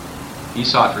example. He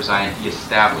sought for Zion, he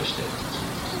established it.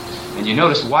 And you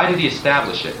notice, why did he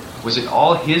establish it? Was it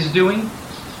all his doing?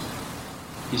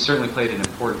 He certainly played an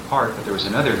important part, but there was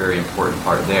another very important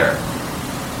part there.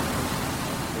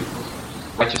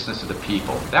 Righteousness of the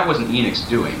people. That wasn't Enoch's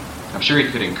doing. I'm sure he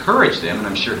could encourage them, and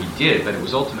I'm sure he did, but it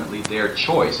was ultimately their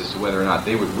choice as to whether or not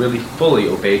they would really fully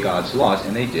obey God's laws,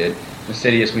 and they did. The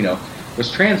city, as we know, was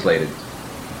translated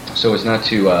so as not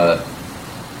to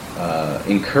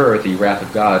incur the wrath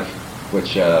of God,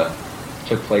 which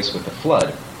took place with the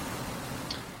flood.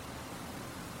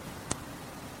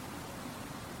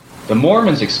 The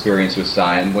Mormons' experience with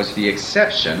Zion was the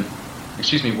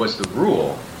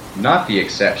rule, not the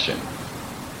exception.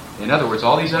 In other words,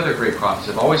 all these other great prophets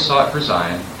have always sought for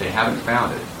Zion. They haven't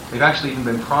found it. They've actually even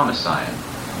been promised Zion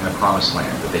in a promised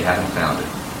land, but they haven't found it.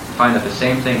 You find that the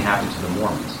same thing happened to the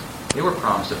Mormons. They were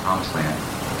promised a promised land,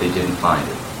 but they didn't find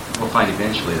it. We'll find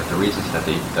eventually that the reasons that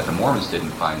the Mormons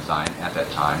didn't find Zion at that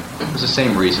time was the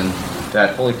same reason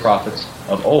that holy prophets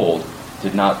of old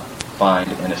did not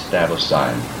find and establish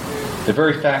Zion. The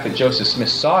very fact that Joseph Smith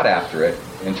sought after it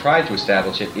and tried to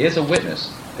establish it is a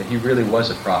witness that he really was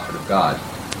a prophet of God.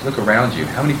 Look around you.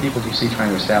 How many people do you see trying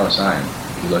to establish Zion?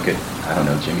 If you look at, I don't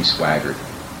know, Jimmy Swaggart.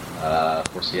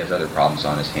 Of course, he has other problems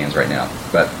on his hands right now.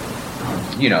 But,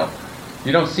 you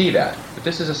don't see that. But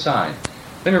this is a sign.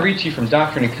 Let me read to you from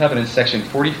Doctrine and Covenants, section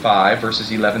 45,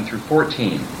 verses 11 through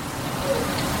 14.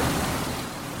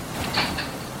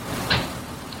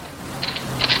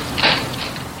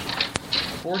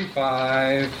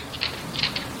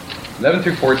 (11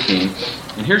 through 14).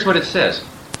 And here's what it says.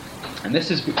 And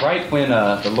this is right when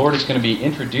the Lord is going to be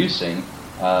introducing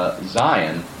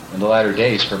Zion in the latter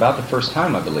days for about the first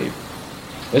time, I believe.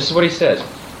 This is what he says.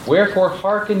 Wherefore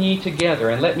hearken ye together,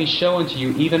 and let me show unto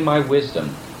you even my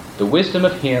wisdom, the wisdom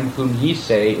of him whom ye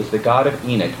say is the God of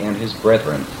Enoch and his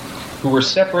brethren. who were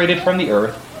separated from the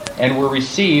earth, and were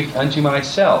received unto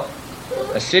myself.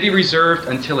 A city reserved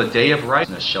until a day of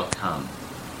righteousness shall come,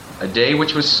 a day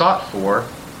which was sought for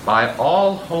by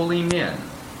all holy men.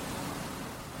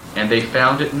 And they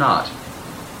found it not,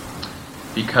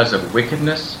 because of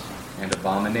wickedness and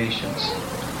abominations,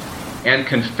 and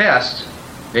confessed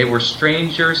they were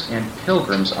strangers and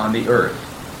pilgrims on the earth,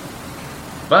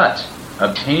 but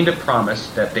obtained a promise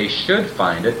that they should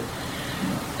find it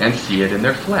and see it in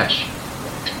their flesh.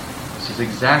 This is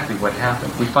exactly what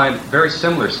happened. We find a very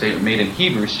similar statement made in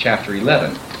Hebrews chapter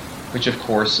 11, which of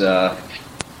course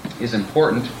is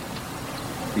important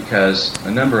because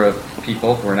a number of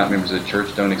people who are not members of the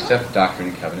church don't accept Doctrine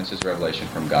and Covenants as revelation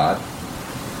from God.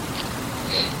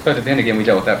 But then again, we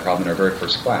dealt with that problem in our very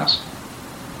first class.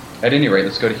 At any rate,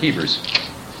 let's go to Hebrews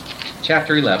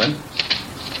chapter 11,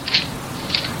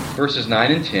 verses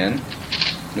 9 and 10.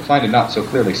 You'll find it not so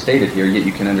clearly stated here, yet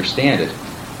you can understand it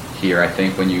here, I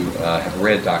think, when you have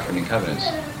read Doctrine and Covenants,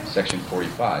 section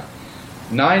 45.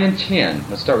 9 and 10,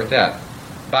 let's start with that.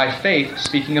 By faith,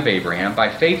 speaking of Abraham, by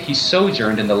faith he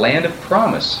sojourned in the land of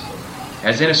promise,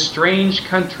 as in a strange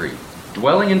country,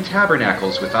 dwelling in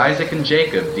tabernacles with Isaac and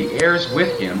Jacob, the heirs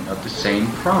with him of the same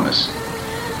promise.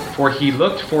 For he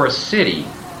looked for a city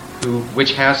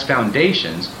which has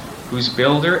foundations, whose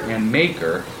builder and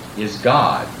maker is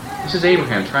God. This is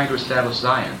Abraham trying to establish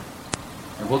Zion.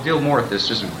 And we'll deal more with this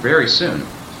just very soon.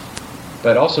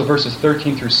 But also verses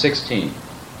 13 through 16.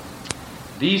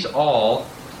 These all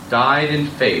died in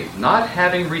faith, not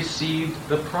having received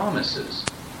the promises.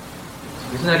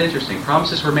 Isn't that interesting?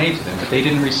 Promises were made to them, but they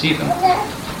didn't receive them.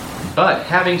 But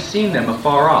having seen them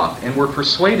afar off, and were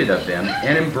persuaded of them,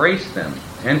 and embraced them,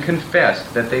 and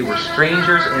confessed that they were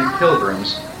strangers and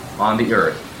pilgrims on the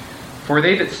earth. For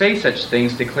they that say such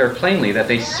things declare plainly that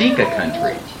they seek a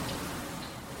country.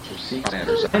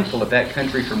 Mindful of that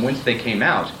country from whence they came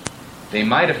out, they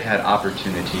might have had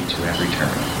opportunity to have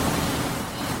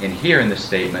returned. And here in this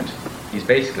statement, he's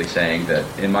basically saying that,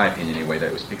 in my opinion anyway, that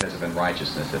it was because of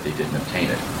unrighteousness that they didn't obtain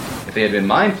it. If they had been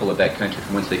mindful of that country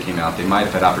from whence they came out, they might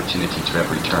have had opportunity to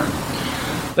have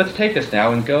returned. Let's take this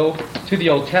now and go to the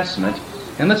Old Testament,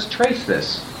 and let's trace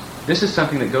this. This is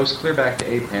something that goes clear back to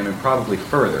Abraham and probably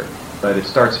further, but it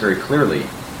starts very clearly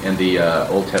in the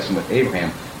Old Testament with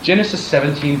Abraham. Genesis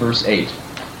 17, verse 8.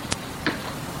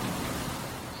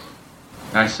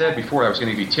 Now, I said before I was going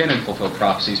to give you 10 unfulfilled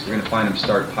prophecies. We're going to find them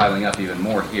start piling up even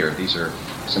more here. These are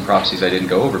some prophecies I didn't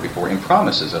go over before, and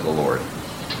promises of the Lord.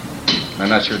 I'm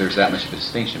not sure there's that much of a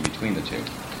distinction between the two.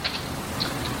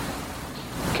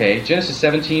 Okay, Genesis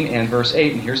 17 and verse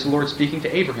 8, and here's the Lord speaking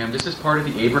to Abraham. This is part of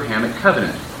the Abrahamic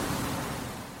covenant.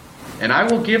 And I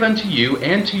will give unto you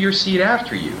and to your seed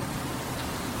after you.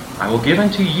 I will give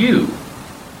unto you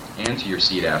and to your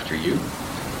seed after you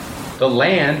the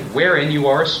land wherein you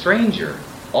are a stranger,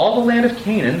 all the land of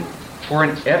Canaan, for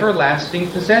an everlasting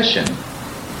possession,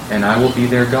 and I will be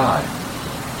their God.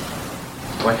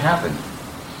 What happened?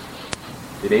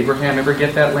 Did Abraham ever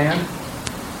get that land?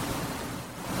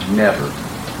 Never.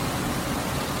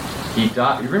 He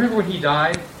died. You remember when he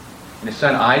died, and his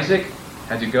son Isaac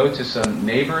had to go to some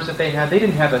neighbors that they had? They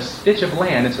didn't have a stitch of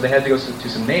land, and so they had to go to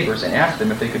some neighbors and ask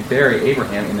them if they could bury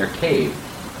Abraham in their cave.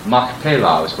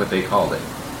 Machpelah is what they called it.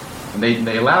 And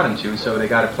they allowed him to, and so they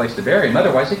got a place to bury him.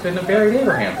 Otherwise, they couldn't have buried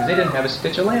Abraham, because they didn't have a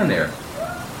stitch of land there.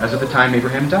 As of the time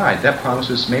Abraham died, that promise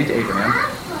was made to Abraham.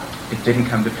 It didn't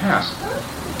come to pass.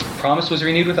 The promise was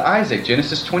renewed with Isaac,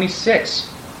 Genesis 26,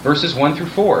 verses 1 through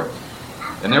 4.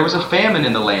 And there was a famine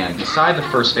in the land, beside the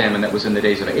first famine that was in the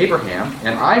days of Abraham.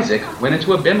 And Isaac went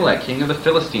into Abimelech, king of the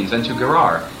Philistines, unto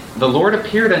Gerar. The Lord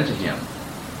appeared unto him,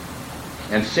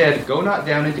 and said, Go not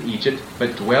down into Egypt,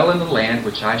 but dwell in the land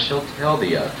which I shall tell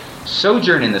thee of.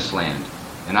 Sojourn in this land,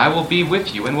 and I will be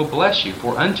with you, and will bless you.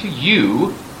 For unto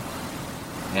you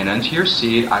and unto your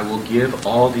seed I will give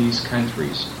all these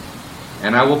countries.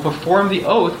 And I will perform the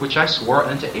oath which I swore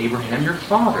unto Abraham your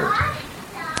father.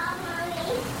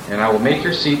 And I will make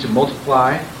your seed to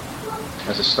multiply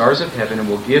as the stars of heaven, and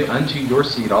will give unto your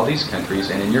seed all these countries,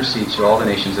 and in your seed shall all the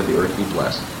nations of the earth be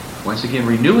blessed. Once again,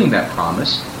 renewing that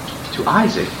promise to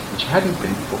Isaac, which hadn't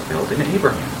been fulfilled in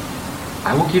Abraham.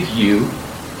 I will give you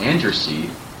and your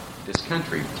seed this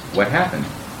country. What happened?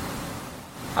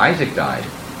 Isaac died.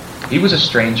 He was a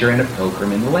stranger and a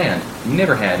pilgrim in the land. He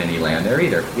never had any land there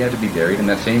either. He had to be buried in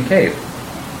that same cave.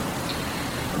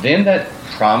 Then that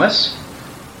promise,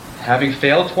 having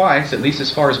failed twice, at least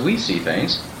as far as we see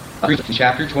things,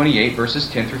 chapter 28, verses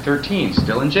 10 through 13,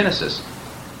 still in Genesis.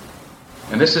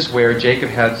 And this is where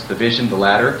Jacob has the vision, the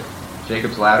ladder,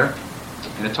 Jacob's ladder.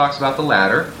 And it talks about the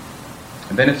ladder.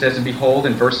 And then it says, and behold,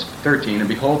 in verse 13, and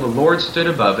behold, the Lord stood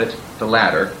above it, the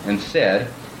ladder, and said,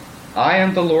 I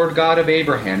am the Lord God of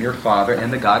Abraham, your father,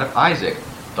 and the God of Isaac.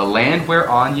 The land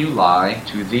whereon you lie,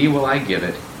 to thee will I give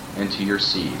it, and to your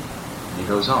seed. And he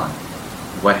goes on.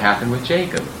 What happened with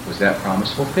Jacob? Was that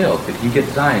promise fulfilled? Did he get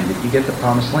Zion? Did he get the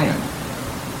promised land?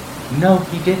 No,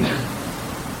 he didn't.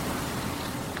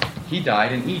 He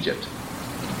died in Egypt,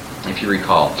 if you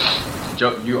recall.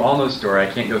 You all know the story.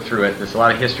 I can't go through it. There's a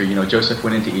lot of history. You know, Joseph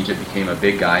went into Egypt, became a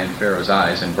big guy in Pharaoh's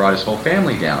eyes, and brought his whole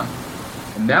family down.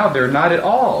 And now they're not at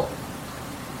all.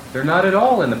 They're not at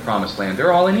all in the promised land.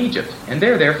 They're all in Egypt. And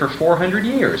they're there for 400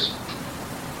 years.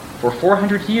 For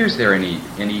 400 years they're in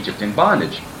Egypt in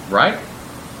bondage, right?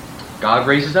 God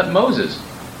raises up Moses.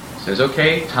 Says,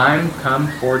 okay, time come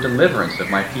for deliverance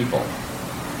of my people.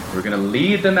 We're going to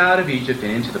lead them out of Egypt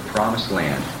and into the promised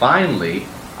land. Finally,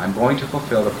 I'm going to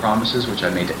fulfill the promises which I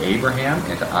made to Abraham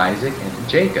and to Isaac and to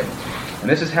Jacob. And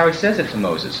this is how he says it to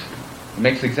Moses. He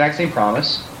makes the exact same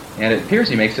promise, and it appears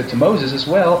he makes it to Moses as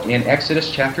well in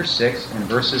Exodus chapter 6 and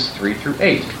verses 3 through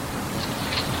 8.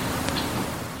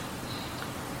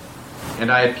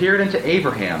 And I appeared unto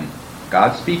Abraham,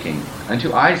 God speaking,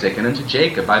 unto Isaac and unto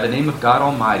Jacob by the name of God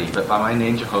Almighty, but by my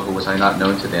name Jehovah was I not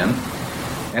known to them.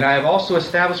 And I have also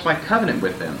established my covenant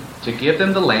with them, to give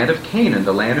them the land of Canaan,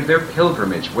 the land of their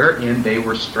pilgrimage, wherein they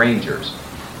were strangers.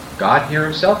 God here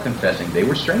himself confessing they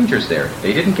were strangers there.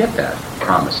 They didn't get that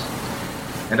promise.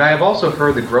 And I have also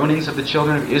heard the groanings of the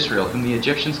children of Israel, whom the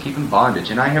Egyptians keep in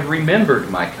bondage, and I have remembered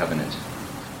my covenant.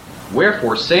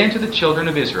 Wherefore say unto the children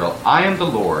of Israel, I am the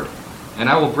Lord, and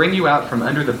I will bring you out from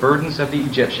under the burdens of the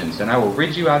Egyptians, and I will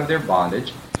rid you out of their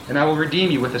bondage, and I will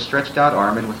redeem you with a stretched out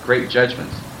arm and with great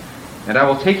judgments. And I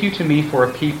will take you to me for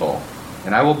a people,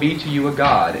 and I will be to you a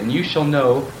God, and you shall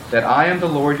know that I am the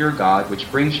Lord your God, which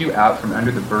brings you out from under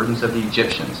the burdens of the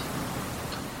Egyptians.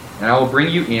 And I will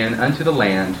bring you in unto the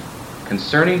land,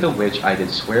 concerning the which I did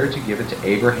swear to give it to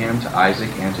Abraham, to Isaac,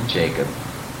 and to Jacob,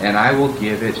 and I will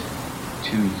give it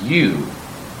to you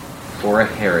for a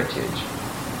heritage.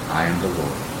 I am the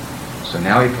Lord. So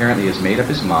now he apparently has made up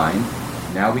his mind.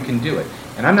 Now we can do it.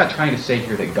 And I'm not trying to say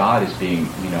here that God is being,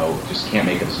 just can't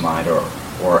make up his mind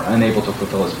or unable to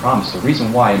fulfill his promise. The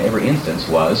reason why in every instance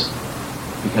was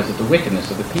because of the wickedness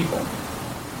of the people,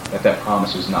 that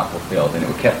promise was not fulfilled, and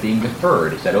it kept being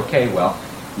deferred. He said, okay, well,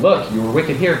 look, you were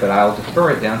wicked here, but I'll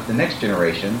defer it down to the next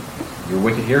generation. You're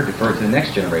wicked here, defer it to the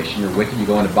next generation. You're wicked, you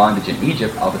go into bondage in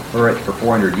Egypt, I'll defer it for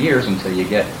 400 years until you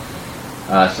get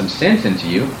some sense into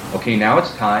you. Okay, now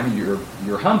it's time.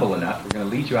 You're humble enough. We're going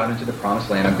to lead you out into the promised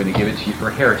land. I'm going to give it to you for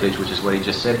a heritage, which is what he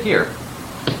just said here.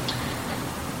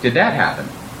 Did that happen?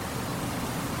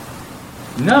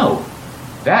 No,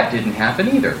 that didn't happen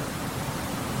either.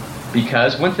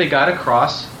 Because once they got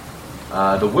across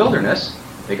the wilderness,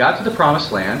 they got to the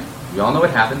promised land. We all know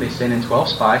what happened. They sent in 12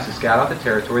 spies to scout out the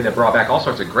territory. They brought back all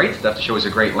sorts of great stuff to show it's a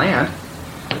great land.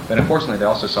 But unfortunately, they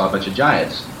also saw a bunch of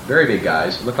giants. Very big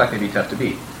guys. Looked like they'd be tough to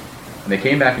beat. And they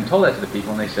came back and told that to the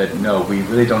people, and they said, no, we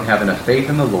really don't have enough faith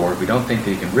in the Lord. We don't think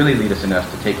that he can really lead us enough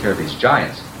to take care of these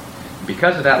giants. And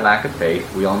because of that lack of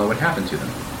faith, we all know what happened to them.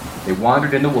 They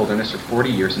wandered in the wilderness for 40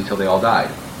 years until they all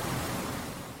died.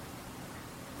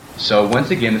 So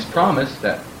once again, this promise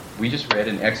that we just read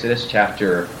in Exodus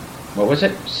chapter,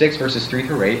 6 verses 3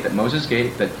 through 8,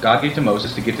 that God gave to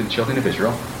Moses to give to the children of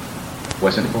Israel,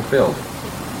 wasn't fulfilled.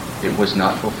 It was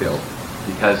not fulfilled.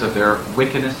 Because of their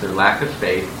wickedness, their lack of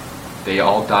faith, they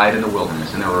all died in the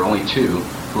wilderness, and there were only 2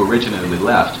 who originally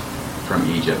left from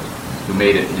Egypt who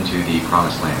made it into the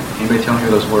promised land. Anybody tell me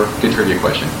who those were? Good trivia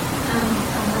question.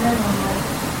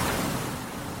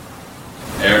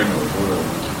 Aaron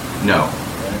or No.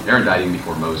 Aaron died even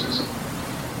before Moses.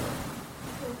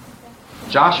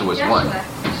 Joshua's one.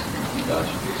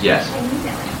 Yes.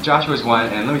 Joshua's one,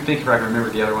 and let me think if I can remember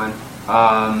the other one.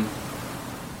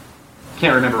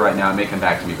 Can't remember right now. It may come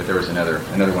back to me, but there was another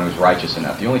one who was righteous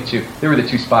enough. They were the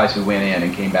 2 spies who went in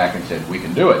and came back and said, we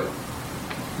can do it.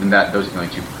 And those are the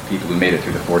only 2 people who made it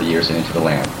through the 40 years and into the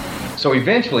land. So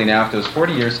eventually now, after those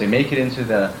 40 years, they make it into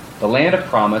the land of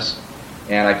promise.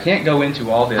 And I can't go into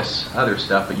all this other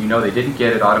stuff, but they didn't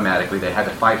get it automatically. They had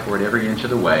to fight for it every inch of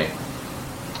the way.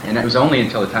 And it was only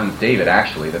until the time of David,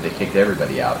 actually, that they kicked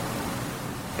everybody out.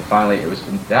 It was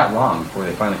that long before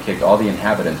they finally kicked all the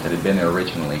inhabitants that had been there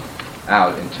originally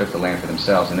out and took the land for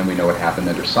themselves. And then we know what happened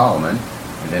under Solomon,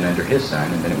 and then under his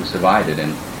son, and then it was divided,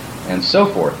 and so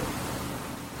forth.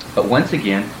 But once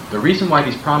again, the reason why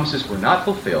these promises were not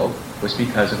fulfilled was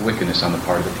because of wickedness on the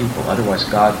part of the people. Otherwise,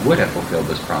 God would have fulfilled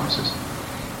those promises.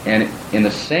 And in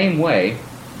the same way,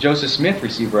 Joseph Smith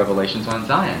received revelations on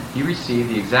Zion. He received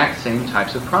the exact same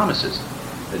types of promises.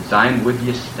 that Zion would be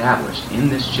established in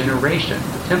this generation.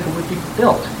 The temple would be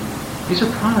built. These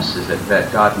are promises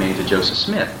that God made to Joseph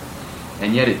Smith.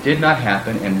 And yet it did not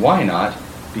happen, and why not?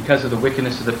 Because of the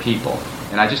wickedness of the people.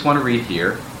 And I just want to read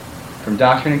here from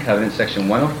Doctrine and Covenants, section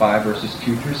 105, verses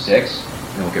 2 through 6,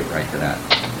 and we'll get right to that.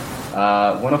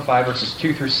 105, verses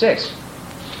 2 through 6,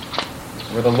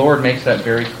 where the Lord makes that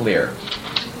very clear.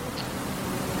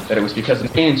 That it was because of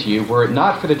saying to you, were it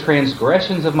not for the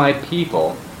transgressions of my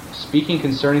people, speaking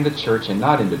concerning the church and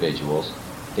not individuals,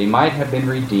 they might have been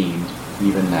redeemed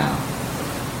even now.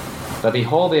 But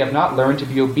behold, they have not learned to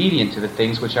be obedient to the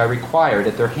things which I required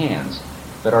at their hands,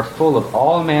 but are full of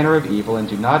all manner of evil, and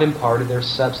do not impart of their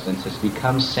substance as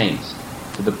becomes saints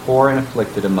to the poor and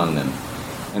afflicted among them,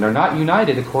 and are not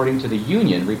united according to the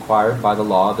union required by the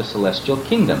law of the celestial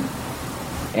kingdom.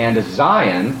 And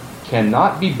Zion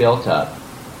cannot be built up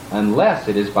unless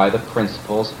it is by the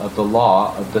principles of the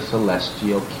law of the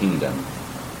celestial kingdom.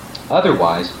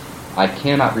 Otherwise, I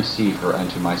cannot receive her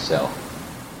unto myself.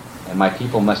 And my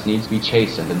people must needs be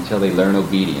chastened until they learn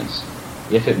obedience,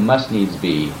 if it must needs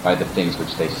be by the things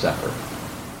which they suffer.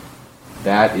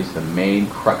 That is the main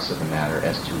crux of the matter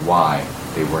as to why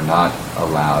they were not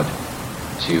allowed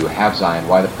to have Zion,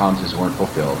 why the promises weren't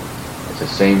fulfilled. It's the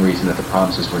same reason that the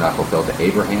promises were not fulfilled to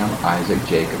Abraham, Isaac,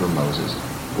 Jacob, or Moses.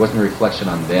 It wasn't a reflection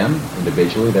on them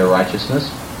individually, their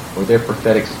righteousness, or their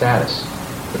prophetic status.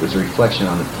 It was a reflection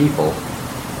on the people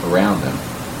around them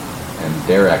and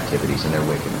their activities and their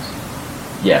wickedness.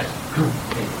 Yes.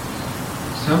 Okay.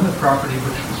 Some of the property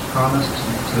which was promised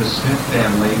to the Smith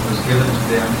family was given to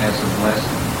them as a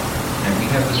blessing. And we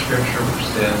have the scripture which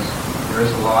says, there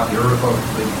is a law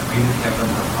irrevocably decreed in heaven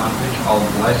upon which all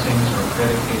blessings are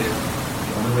predicated.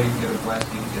 The only way to get a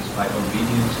blessing is by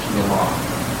obedience to the law.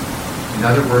 In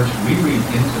other words, we read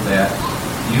into that,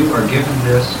 you are given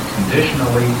this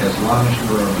conditionally as long as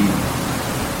you are obedient.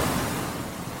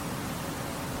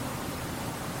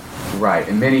 Right,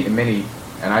 and many,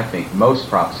 and I think most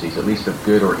prophecies, at least of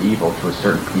good or evil to a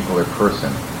certain people or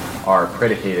person, are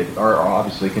predicated, are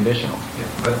obviously conditional. Yeah,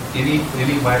 but any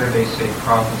Latter-day Saint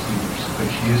prophecy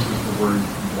which uses the word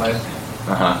blessing,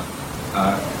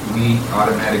 we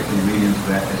automatically read into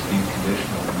that as being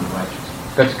conditional and righteous.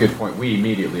 That's a good point. We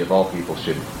immediately, of all people,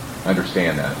 should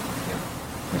understand that.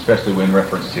 Yeah. Especially when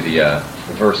reference to the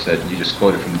verse that you just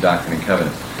quoted from the Doctrine and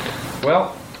Covenants.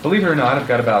 Well, believe it or not, I've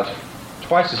got about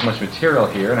twice as much material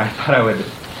here, and I thought I would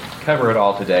cover it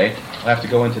all today. I'll have to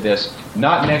go into this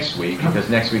not next week, because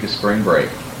next week is spring break.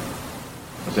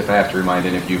 As if I have to remind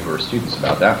any of you who are students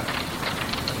about that.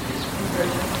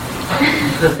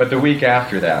 But the week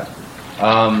after that.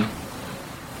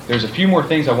 There's a few more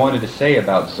things I wanted to say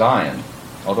about Zion,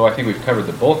 although I think we've covered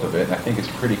the bulk of it, and I think it's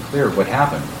pretty clear what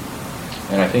happened.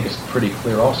 And I think it's pretty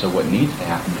clear also what needs to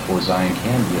happen before Zion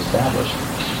can be established,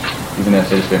 even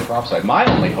as it has been prophesied. My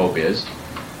only hope is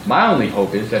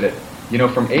that it,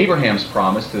 from Abraham's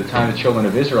promise to the time the children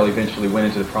of Israel eventually went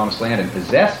into the promised land and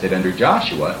possessed it under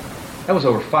Joshua, that was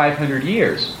over 500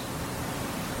 years.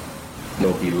 There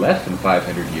will be less than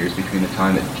 500 years between the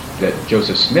time that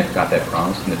Joseph Smith got that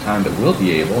promise and the time that we'll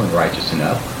be able and righteous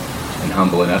enough and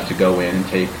humble enough to go in and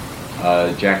take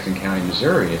Jackson County,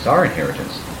 Missouri as our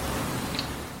inheritance.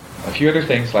 A few other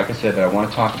things, like I said, that I want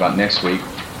to talk about next week.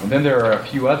 And then there are a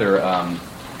few other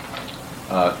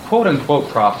quote-unquote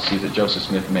prophecies that Joseph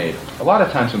Smith made. A lot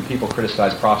of times when people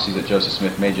criticize prophecies that Joseph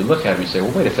Smith made, you look at them and you say,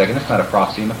 well, wait a second, that's not a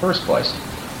prophecy in the first place.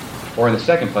 Or in the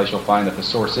second place, you'll find that the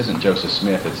source isn't Joseph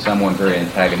Smith, it's someone very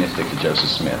antagonistic to Joseph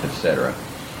Smith, etc.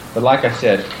 But like I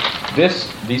said,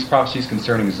 these prophecies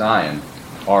concerning Zion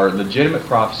are legitimate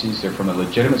prophecies. They're from a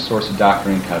legitimate source of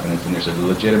Doctrine and Covenants, and there's a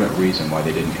legitimate reason why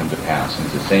they didn't come to pass. And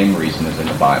it's the same reason as in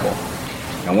the Bible.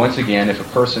 And once again, if a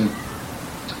person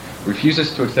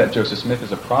refuses to accept Joseph Smith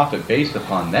as a prophet based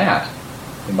upon that,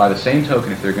 then by the same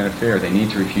token, if they're going to fare, they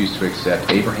need to refuse to accept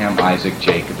Abraham, Isaac,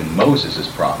 Jacob, and Moses as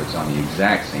prophets on the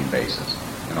exact same basis.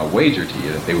 And I'll wager to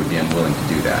you that they would be unwilling to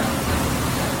do that.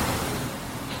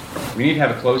 We need to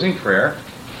have a closing prayer.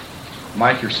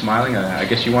 Mike, you're smiling. I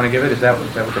guess you want to give it? Is that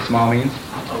what the smile means?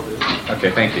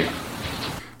 Okay, thank you.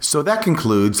 So that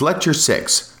concludes Lecture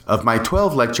 6 of my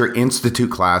 12-lecture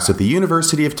Institute class at the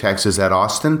University of Texas at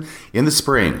Austin in the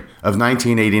spring of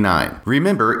 1989.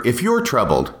 Remember, if you're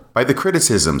troubled by the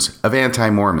criticisms of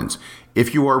anti-Mormons,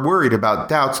 if you are worried about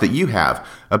doubts that you have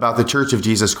about the Church of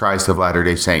Jesus Christ of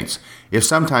Latter-day Saints, if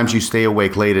sometimes you stay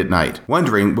awake late at night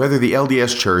wondering whether the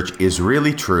LDS Church is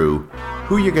really true,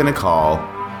 who you're going to call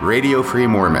Radio Free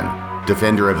Mormon,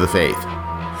 defender of the faith.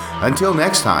 Until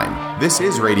next time, this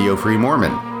is Radio Free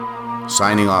Mormon,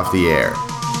 signing off the air.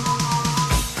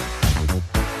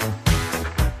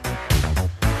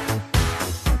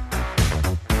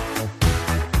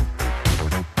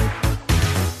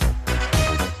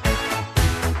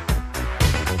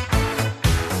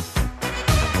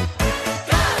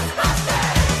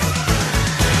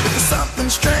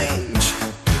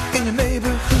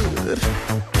 good,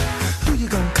 who you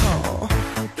gonna call?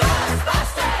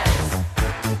 Ghostbusters!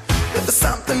 If there's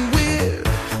something weird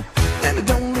and it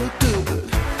don't look good,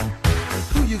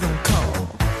 who you gonna call?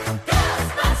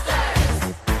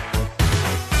 Ghostbusters!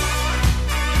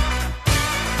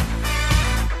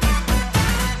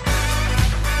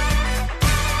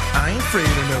 I ain't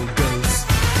afraid of no ghosts.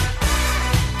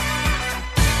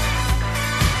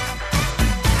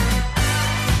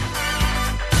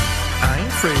 I ain't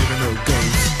afraid of no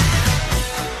ghosts.